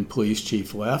 apparently one police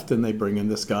chief left, and they bring in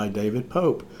this guy, David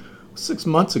Pope. 6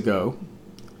 months ago,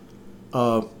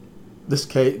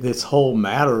 this whole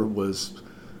matter was,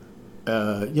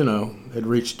 had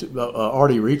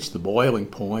already reached the boiling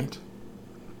point.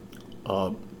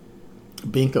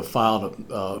 Binka filed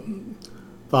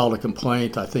a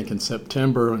complaint, I think, in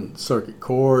September in circuit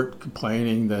court,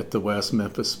 complaining that the West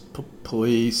Memphis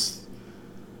police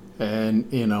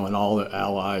and all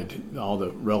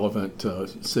the relevant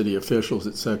city officials,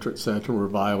 et cetera, were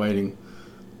violating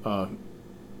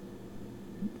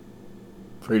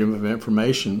Freedom of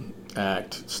Information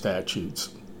Act statutes,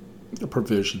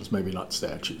 provisions, maybe not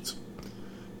statutes.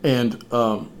 And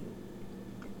but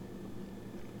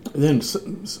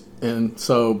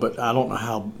I don't know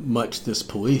how much this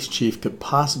police chief could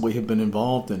possibly have been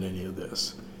involved in any of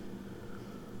this.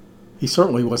 He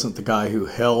certainly wasn't the guy who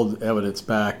held evidence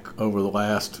back over the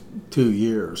last 2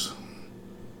 years.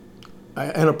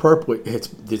 and appropriately,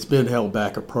 it's been held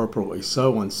back appropriately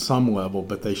so on some level,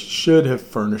 but they should have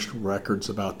furnished records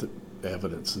about the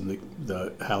evidence and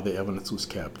the how the evidence was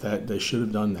kept. That they should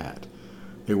have done that.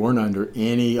 They weren't under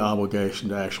any obligation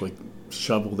to actually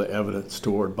shovel the evidence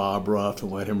toward Bob Ruff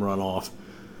and let him run off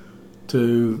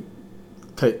to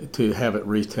have it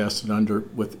retested under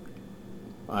with,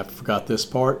 I forgot this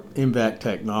part, MVAC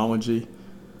technology,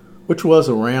 which was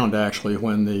around actually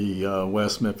when the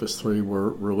West Memphis 3 were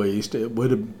released. It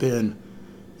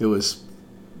was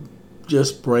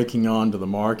just breaking onto the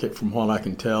market from what I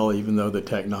can tell, even though the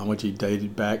technology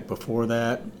dated back before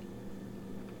that.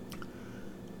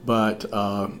 But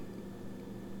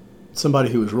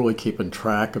somebody who was really keeping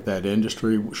track of that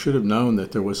industry should have known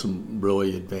that there was some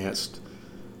really advanced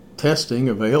testing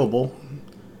available.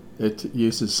 It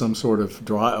uses some sort of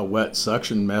a wet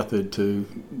suction method to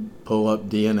pull up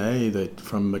DNA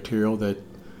from material that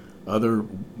other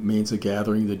means of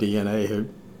gathering the DNA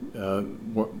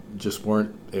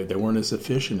weren't as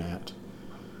efficient at.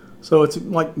 So it's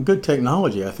like good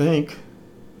technology, I think.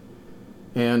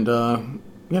 And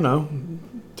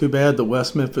too bad the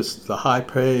West Memphis, the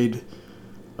high-paid,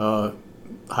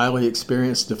 highly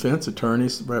experienced defense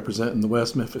attorneys representing the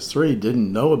West Memphis 3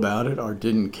 didn't know about it or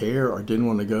didn't care or didn't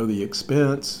want to go the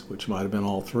expense, which might have been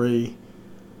all three.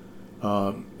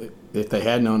 If they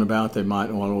had known about it, they might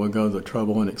want to go the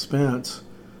trouble and expense.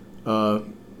 But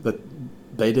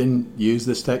they didn't use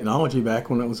this technology back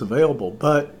when it was available.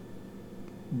 But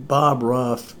Bob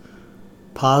Ruff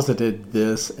posited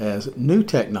this as new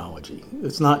technology.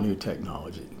 It's not new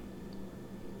technology.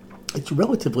 It's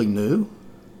relatively new.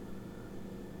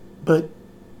 But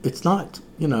it's not,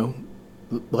 the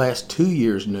last 2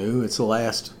 years new. It's the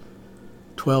last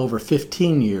 12 or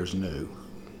 15 years new.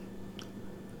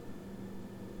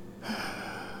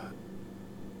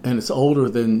 And it's older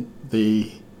than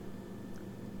the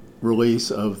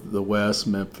release of the West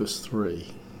Memphis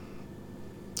 3.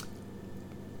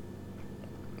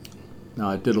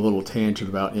 Now, I did a little tangent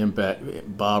about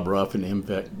Bob Ruff and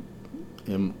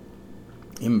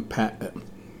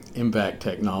MVAC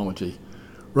technology.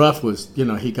 Ruff was,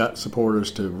 he got supporters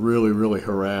to really, really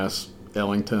harass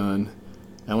Ellington.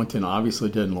 Ellington obviously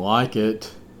didn't like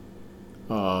it.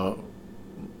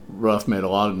 Ruff made a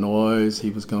lot of noise. He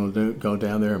was going to go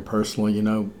down there and personally,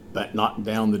 knock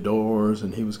down the doors,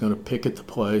 and he was going to picket the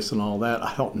place and all that.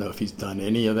 I don't know if he's done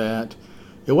any of that.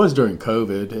 It was during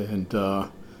COVID, and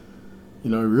he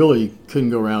really couldn't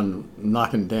go around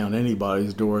knocking down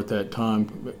anybody's door at that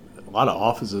time. A lot of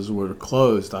offices were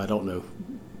closed. I don't know.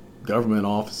 Government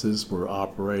offices were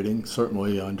operating,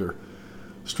 certainly under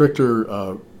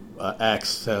stricter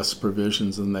access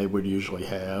provisions than they would usually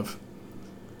have.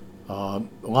 A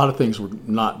lot of things were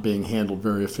not being handled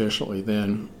very efficiently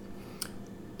then.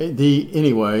 So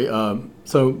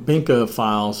Binka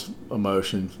files a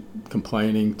motion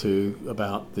complaining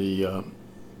about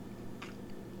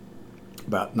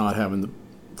not having the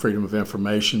Freedom of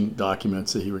Information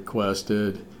documents that he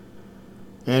requested.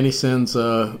 And he sends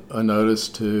a notice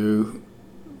to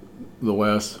the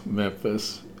West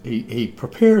Memphis. He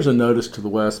prepares a notice to the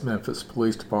West Memphis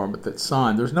Police Department that's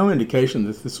signed. There's no indication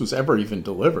that this was ever even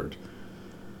delivered.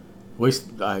 At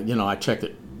least, I checked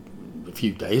it a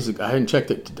few days ago. I hadn't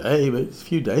checked it today, but a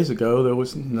few days ago there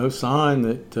was no sign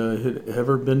that it had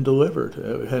ever been delivered.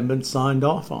 It hadn't been signed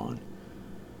off on.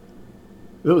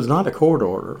 It was not a court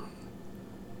order.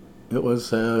 It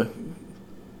was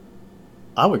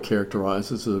I would characterize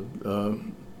as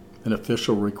an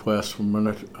official request from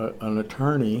an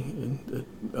attorney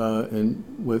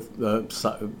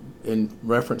in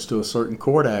reference to a certain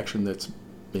court action that's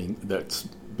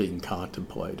being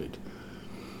contemplated.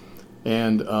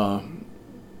 And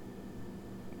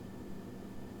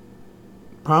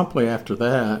promptly after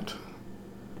that,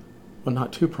 well,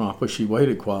 not too promptly, she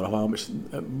waited quite a while, but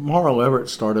Mara Leverett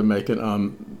started making,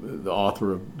 the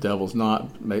author of Devil's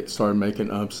Knot, started making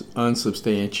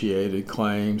unsubstantiated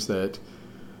claims that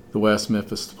the West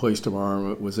Memphis Police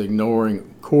Department was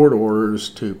ignoring court orders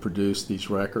to produce these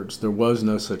records. There was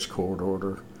no such court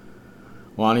order.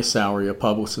 Lonnie Sowery, a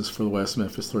publicist for the West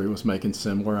Memphis 3, was making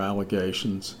similar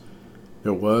allegations.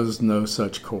 There was no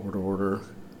such court order.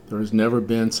 There has never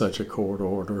been such a court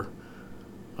order.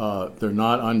 They're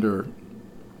not under,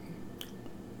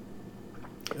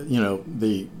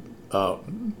 the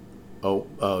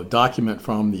document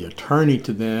from the attorney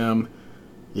to them,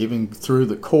 even through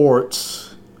the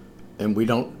courts, and we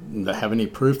don't have any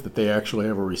proof that they actually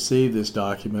ever received this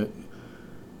document,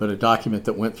 but a document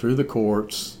that went through the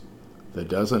courts that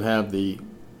doesn't have that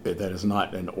is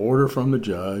not an order from the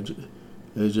judge,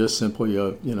 is just simply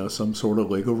some sort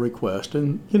of legal request,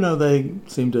 and they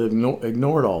seem to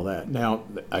ignored all that. Now,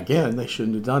 again, they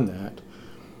shouldn't have done that,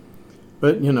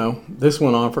 but this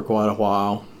went on for quite a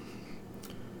while.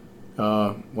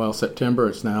 September,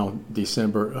 it's now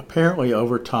December. Apparently,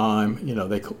 over time,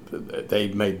 they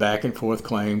made back and forth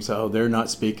claims. Oh, they're not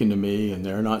speaking to me, and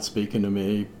they're not speaking to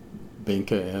me,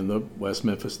 Binka and the West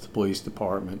Memphis Police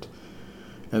Department.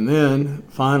 And then,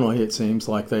 finally, it seems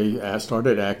like they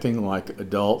started acting like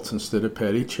adults instead of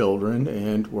petty children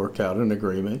and worked out an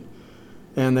agreement.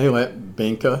 And they let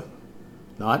Binka,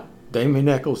 not Damien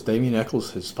Eccles. Damien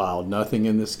Eccles has filed nothing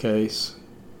in this case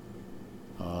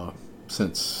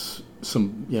since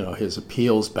his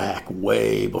appeals back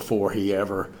way before he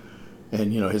ever,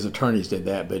 and his attorneys did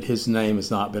that, but his name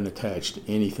has not been attached to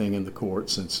anything in the court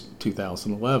since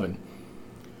 2011.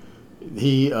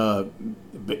 Binka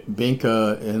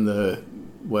and the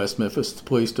West Memphis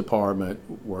Police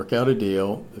Department work out a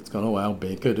deal that's going to allow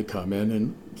Binka to come in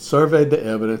and survey the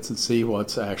evidence and see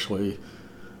what's actually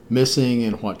missing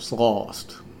and what's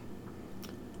lost.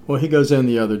 Well, he goes in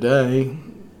the other day,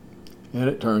 and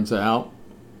it turns out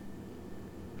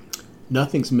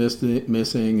nothing's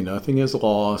missing, nothing is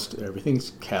lost,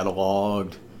 everything's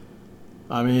cataloged.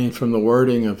 I mean, from the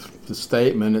wording of the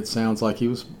statement, it sounds like he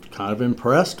was kind of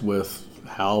impressed with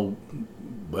how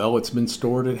well it's been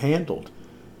stored and handled.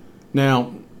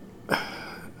 Now,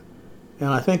 and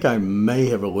I think I may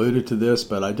have alluded to this,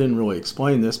 but I didn't really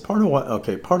explain this. Part of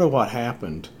what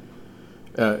happened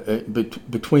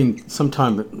between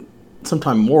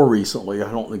sometime more recently,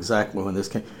 I don't know exactly when this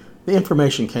came, the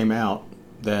information came out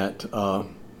that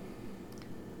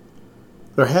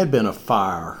there had been a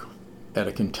fire at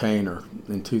a container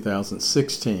in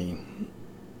 2016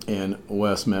 in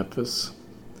West Memphis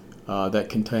that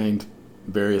contained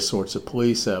various sorts of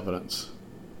police evidence.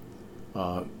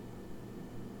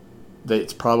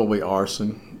 It's probably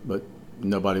arson, but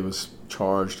nobody was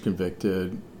charged,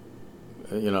 convicted.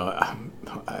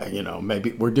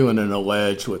 Maybe we're doing an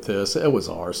alleged with this. It was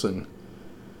arson,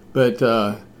 but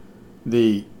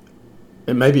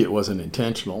and maybe it wasn't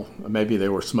intentional. Maybe they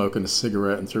were smoking a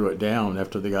cigarette and threw it down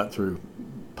after they got through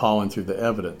pawing through the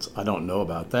evidence. I don't know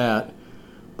about that.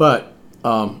 But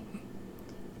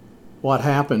what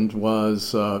happened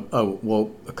was, a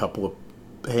couple of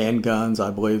handguns,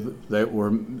 I believe they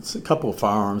were, a couple of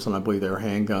firearms, and I believe their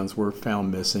handguns were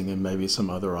found missing, and maybe some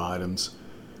other items.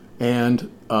 And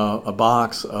a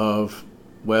box of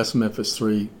West Memphis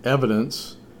 3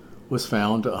 evidence was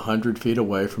found 100 feet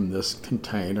away from this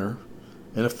container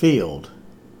in a field.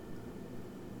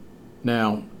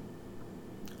 Now,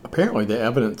 apparently the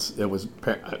evidence, there's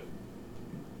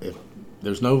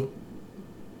no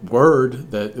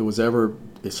word that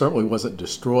it certainly wasn't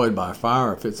destroyed by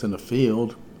fire if it's in a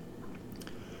field.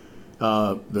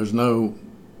 There's no,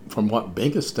 from what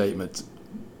Binka's statement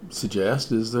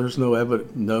suggests, is there's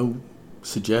no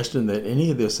suggestion that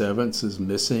any of this evidence is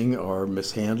missing or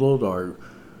mishandled or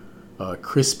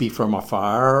crispy from a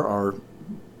fire or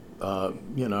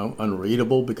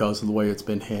unreadable because of the way it's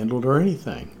been handled or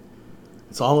anything.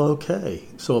 It's all okay.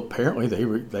 So apparently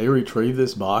they retrieved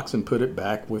this box and put it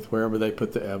back with wherever they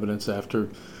put the evidence after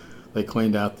they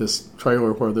cleaned out this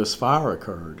trailer where this fire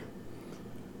occurred.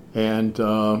 And,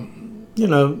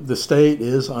 the state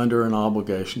is under an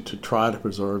obligation to try to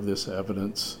preserve this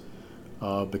evidence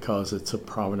because it's a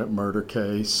prominent murder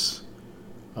case.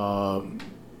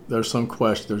 There's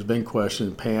been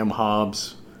question, Pam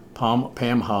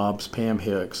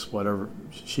Hicks, whatever,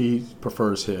 she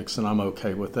prefers Hicks, and I'm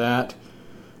okay with that.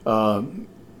 And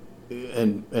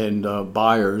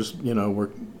buyers, were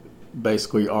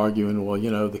basically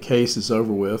arguing, the case is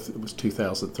over with. It was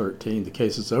 2013. The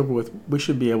case is over with. We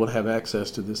should be able to have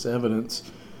access to this evidence.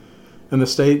 And the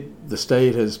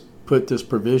state has put this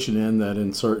provision in that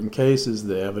in certain cases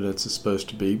the evidence is supposed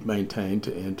to be maintained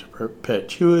into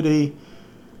perpetuity.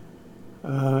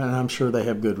 And I'm sure they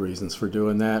have good reasons for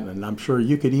doing that. And I'm sure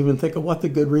you could even think of what the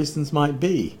good reasons might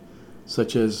be,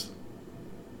 such as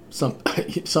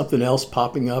something else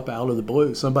popping up out of the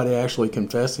blue, somebody actually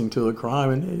confessing to a crime,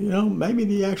 and maybe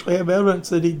they actually have evidence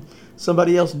that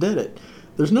somebody else did it.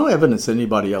 There's no evidence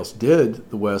anybody else did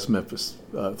the West Memphis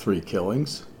 3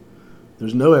 killings.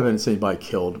 There's no evidence anybody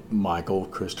killed Michael,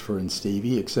 Christopher, and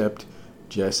Stevie except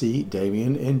Jesse,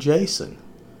 Damien, and Jason.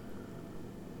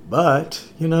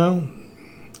 But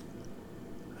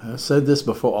I've said this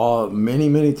before many,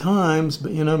 many times,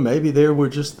 but maybe there were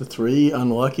just the 3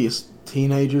 unluckiest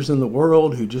teenagers in the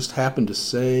world who just happened to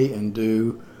say and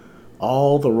do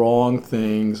all the wrong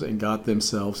things and got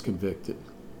themselves convicted.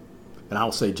 And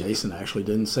I'll say Jason actually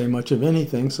didn't say much of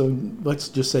anything, so let's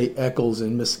just say Eccles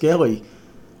and Miskelly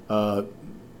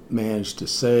managed to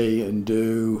say and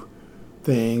do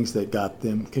things that got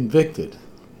them convicted.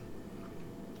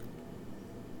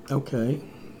 Okay.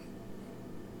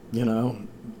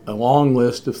 A long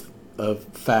list of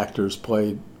factors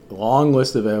played, a long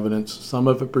list of evidence, some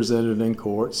of it presented in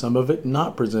court, some of it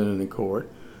not presented in court,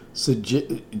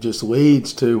 just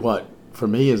leads to what, for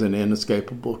me, is an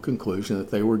inescapable conclusion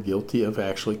that they were guilty of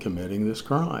actually committing this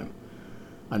crime.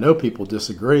 I know people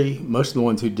disagree. Most of the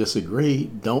ones who disagree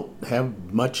don't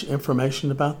have much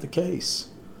information about the case.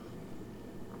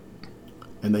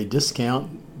 And they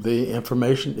discount the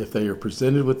information. If they are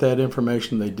presented with that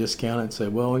information, they discount it and say,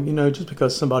 well, just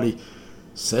because somebody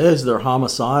says they're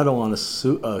homicidal on a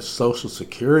Social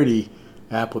Security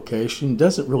application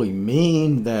doesn't really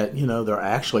mean that, they're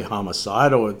actually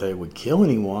homicidal or they would kill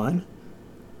anyone.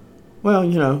 Well,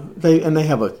 they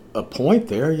have a point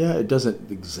there. Yeah, it doesn't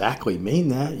exactly mean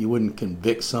that. You wouldn't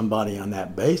convict somebody on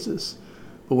that basis.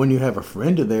 But when you have a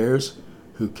friend of theirs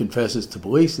who confesses to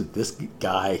police that this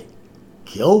guy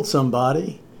killed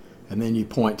somebody, and then you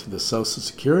point to the Social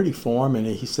Security form and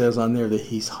he says on there that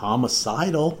he's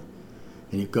homicidal,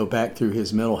 and you go back through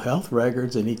his mental health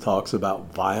records and he talks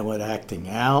about violent acting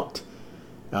out.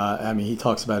 He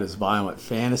talks about his violent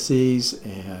fantasies,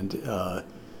 and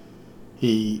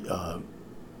he,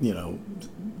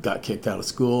 got kicked out of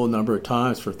school a number of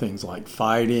times for things like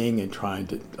fighting and trying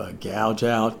to gouge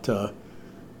out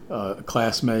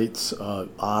classmates'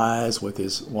 eyes with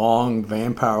his long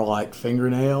vampire-like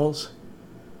fingernails.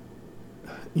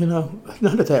 None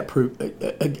of that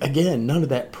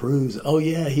proves, oh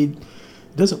yeah, he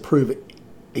doesn't prove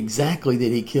exactly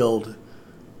that he killed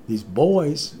these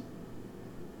boys,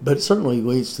 but it certainly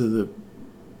leads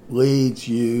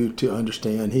you to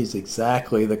understand he's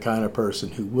exactly the kind of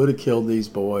person who would have killed these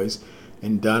boys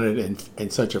and done it in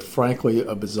such a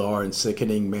bizarre and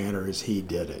sickening manner as he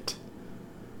did it.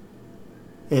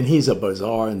 And he's a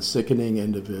bizarre and sickening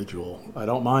individual. I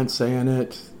don't mind saying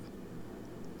it.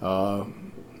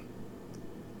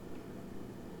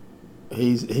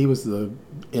 He was the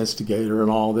instigator in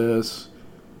all this.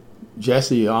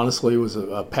 Jesse, honestly, was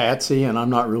a patsy, and I'm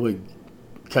not really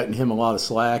cutting him a lot of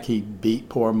slack. He beat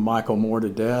poor Michael Moore to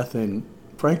death, and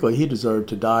frankly, he deserved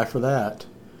to die for that.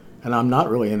 And I'm not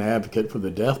really an advocate for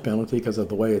the death penalty because of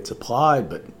the way it's applied,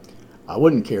 but I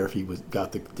wouldn't care if he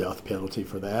got the death penalty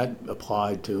for that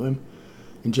applied to him.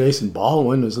 And Jason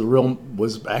Baldwin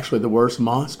was actually the worst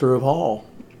monster of all.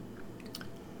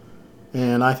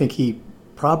 And I think he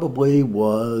probably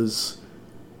was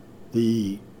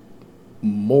the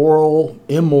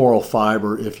immoral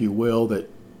fiber, if you will, that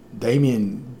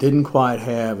Damien didn't quite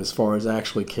have as far as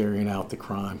actually carrying out the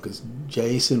crime, because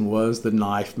Jason was the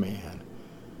knife man.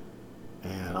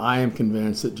 And I am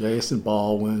convinced that Jason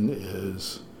Baldwin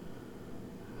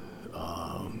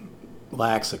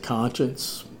lacks a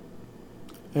conscience.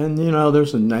 And,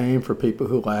 there's a name for people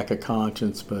who lack a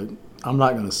conscience, but I'm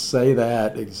not going to say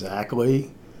that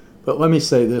exactly. But let me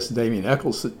say this: Damien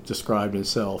Echols described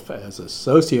himself as a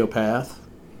sociopath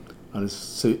on his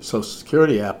Social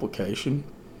Security application.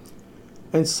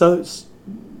 And so,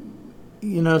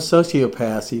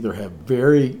 sociopaths either have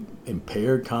very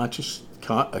impaired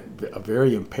a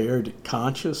very impaired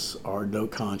conscience or no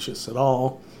conscience at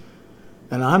all.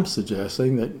 And I'm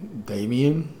suggesting that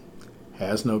Damien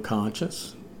has no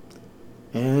conscience,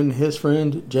 and his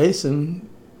friend Jason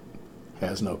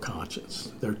has no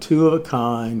conscience. They're two of a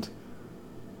kind.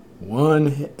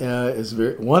 One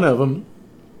of them,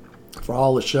 for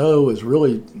all the show, is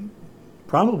really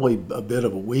probably a bit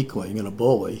of a weakling and a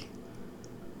bully,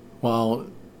 while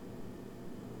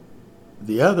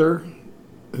the other,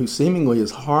 who seemingly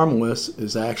is harmless,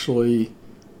 is actually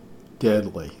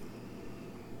deadly.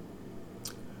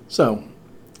 So,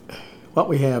 what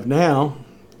we have now,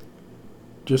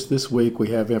 just this week,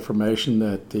 we have information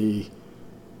that the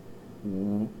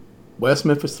West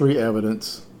Memphis 3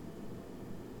 evidence,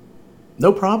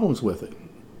 no problems with it.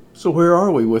 So where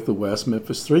are we with the West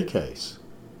Memphis 3 case?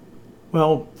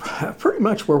 Well, pretty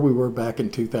much where we were back in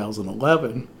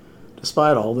 2011,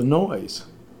 despite all the noise.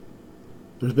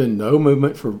 There's been no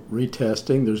movement for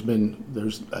retesting.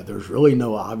 There's really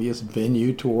no obvious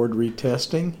venue toward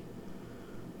retesting.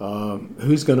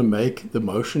 Who's going to make the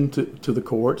motion to the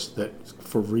courts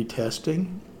for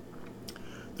retesting?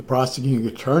 The prosecuting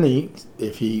attorney,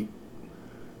 if he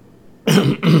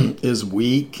is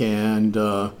weak and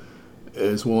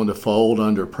is willing to fold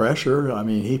under pressure,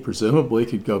 he presumably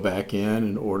could go back in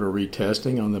and order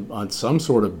retesting on some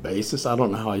sort of basis. I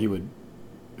don't know how he would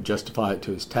justify it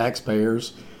to his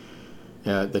taxpayers.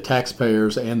 the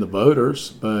taxpayers and the voters.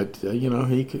 But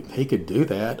he could do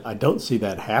that. I don't see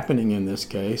that happening in this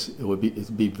case.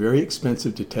 It'd be very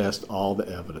expensive to test all the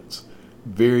evidence,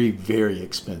 very, very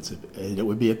expensive, and it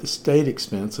would be at the state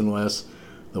expense unless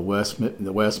the West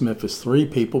Memphis 3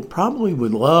 people probably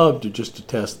would love to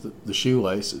test the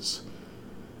shoelaces.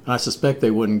 And I suspect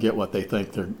they wouldn't get what they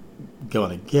think they're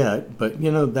going to get, but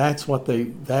that's what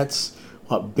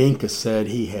Binka said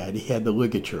he had. He had the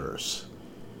ligatures,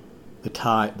 the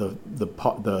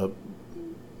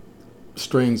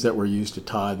strings that were used to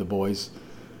tie the boys'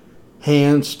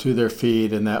 hands to their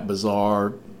feet in that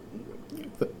bizarre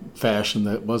fashion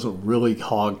that wasn't really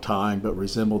hog tying, but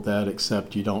resembled that,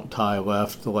 except you don't tie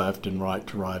left to left and right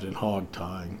to right in hog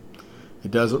tying.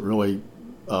 It doesn't really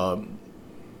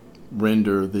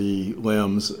render the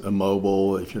limbs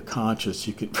immobile. If you're conscious,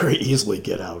 you could very easily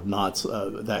get out of knots,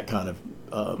 that kind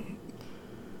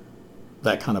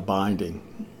of binding.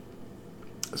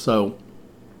 So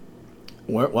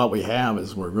what we have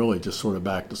is we're really just sort of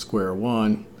back to square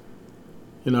one.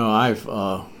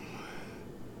 I'm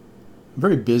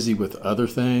very busy with other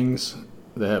things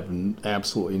that have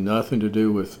absolutely nothing to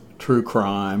do with true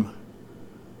crime,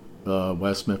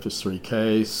 West Memphis 3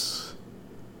 case,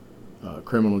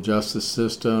 criminal justice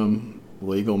system,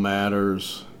 legal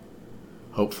matters,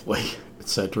 hopefully, et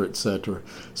cetera,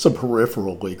 some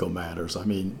peripheral legal matters. I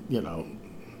mean,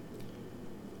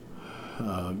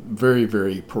 very,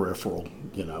 very peripheral.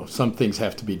 Some things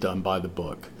have to be done by the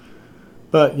book.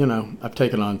 But,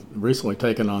 I've recently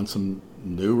taken on some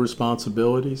new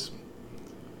responsibilities.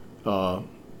 And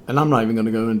I'm not even going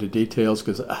to go into details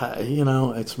because,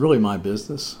 it's really my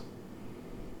business.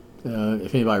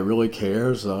 If anybody really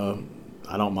cares, I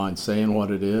don't mind saying what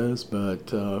it is,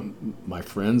 but my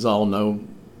friends all know,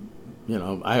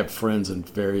 I have friends in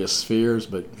various spheres,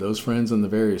 but those friends in the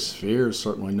various spheres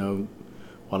certainly know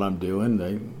what I'm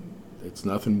doing. It's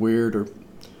nothing weird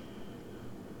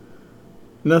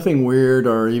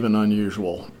or even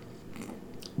unusual.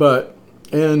 But,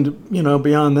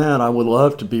 beyond that, I would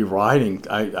love to be writing.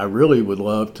 I really would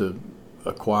love to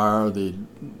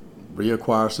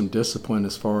reacquire some discipline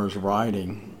as far as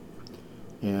writing.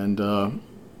 And,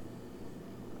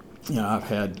 I've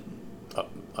had,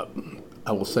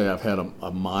 I will say I've had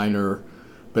a minor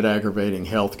but aggravating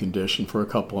health condition for a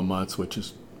couple of months, which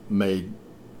has made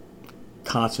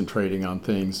concentrating on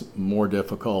things more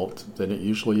difficult than it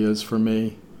usually is for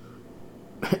me.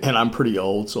 And I'm pretty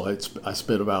old, so I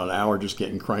spend about an hour just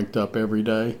getting cranked up every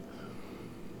day.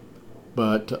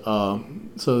 But so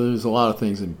there's a lot of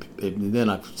things, and then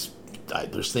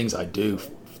there's things I do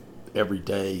every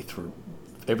day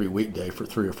every weekday for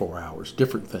 3 or 4 hours,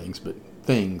 different things, but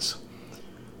things.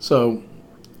 So,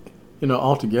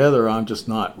 altogether, I'm just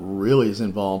not really as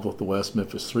involved with the West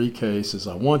Memphis 3 case as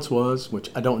I once was, which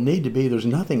I don't need to be. There's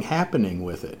nothing happening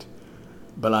with it.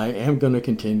 But I am going to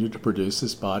continue to produce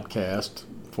this podcast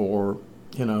for,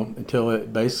 until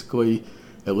it basically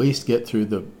at least get through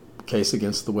the case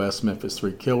against the West Memphis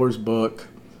 3 Killers book,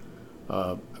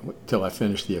 till I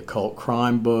finish the occult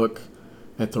crime book.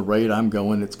 At the rate I'm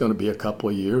going, it's going to be a couple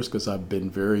of years because I've been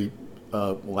very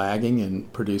lagging in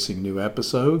producing new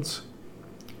episodes.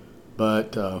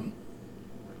 But, I'm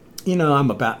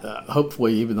about,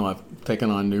 hopefully, even though I've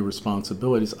taken on new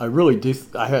responsibilities, I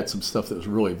had some stuff that was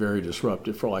really very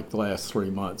disruptive for like the last 3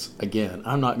 months. Again,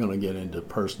 I'm not going to get into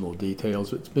personal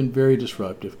details, but it's been very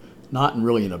disruptive. Not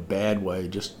really in a bad way,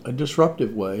 just a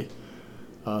disruptive way.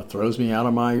 Throws me out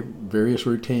of my various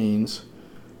routines,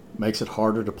 makes it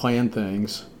harder to plan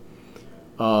things.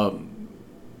 And,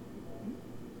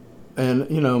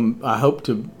 I hope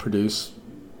to produce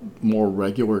more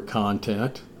regular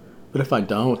content, but if I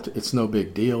don't, it's no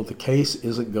big deal. The case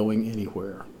isn't going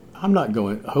anywhere.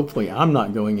 Hopefully I'm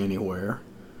not going anywhere.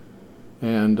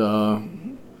 And,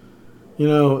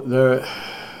 there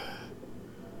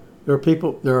are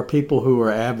people who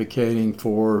are advocating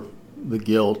for the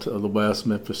guilt of the West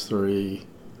Memphis 3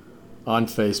 on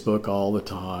Facebook all the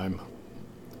time.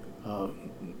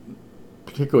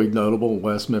 Particularly notable,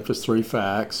 West Memphis 3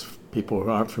 Facts. People who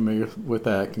aren't familiar with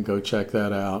that can go check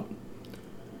that out.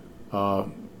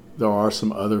 There are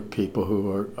some other people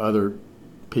who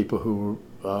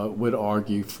would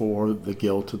argue for the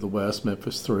guilt of the West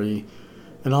Memphis 3,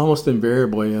 and almost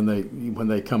invariably, when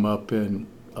they come up in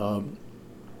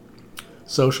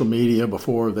social media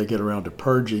before they get around to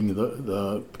purging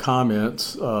the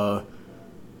comments,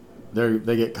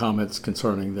 they get comments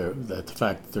concerning the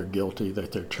fact that they're guilty,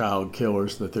 that they're child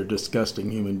killers, that they're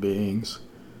disgusting human beings.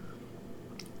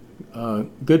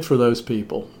 Good for those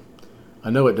people. I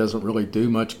know it doesn't really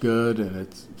do much good, and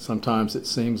sometimes it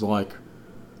seems like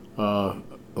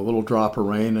a little drop of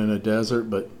rain in a desert,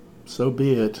 but so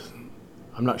be it.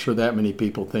 I'm not sure that many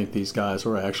people think these guys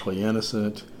are actually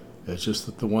innocent. It's just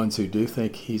that the ones who do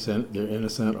think they're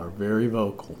innocent are very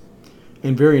vocal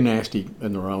and very nasty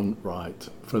in their own right,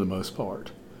 for the most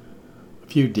part. A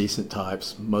few decent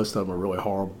types. Most of them are really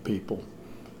horrible people.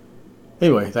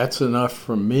 Anyway, that's enough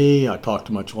from me. I talked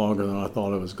much longer than I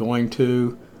thought I was going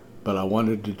to, but I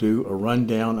wanted to do a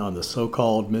rundown on the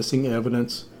so-called missing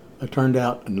evidence that turned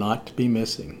out not to be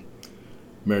missing.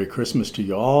 Merry Christmas to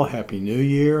you all. Happy New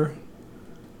Year.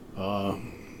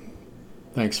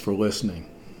 Thanks for listening.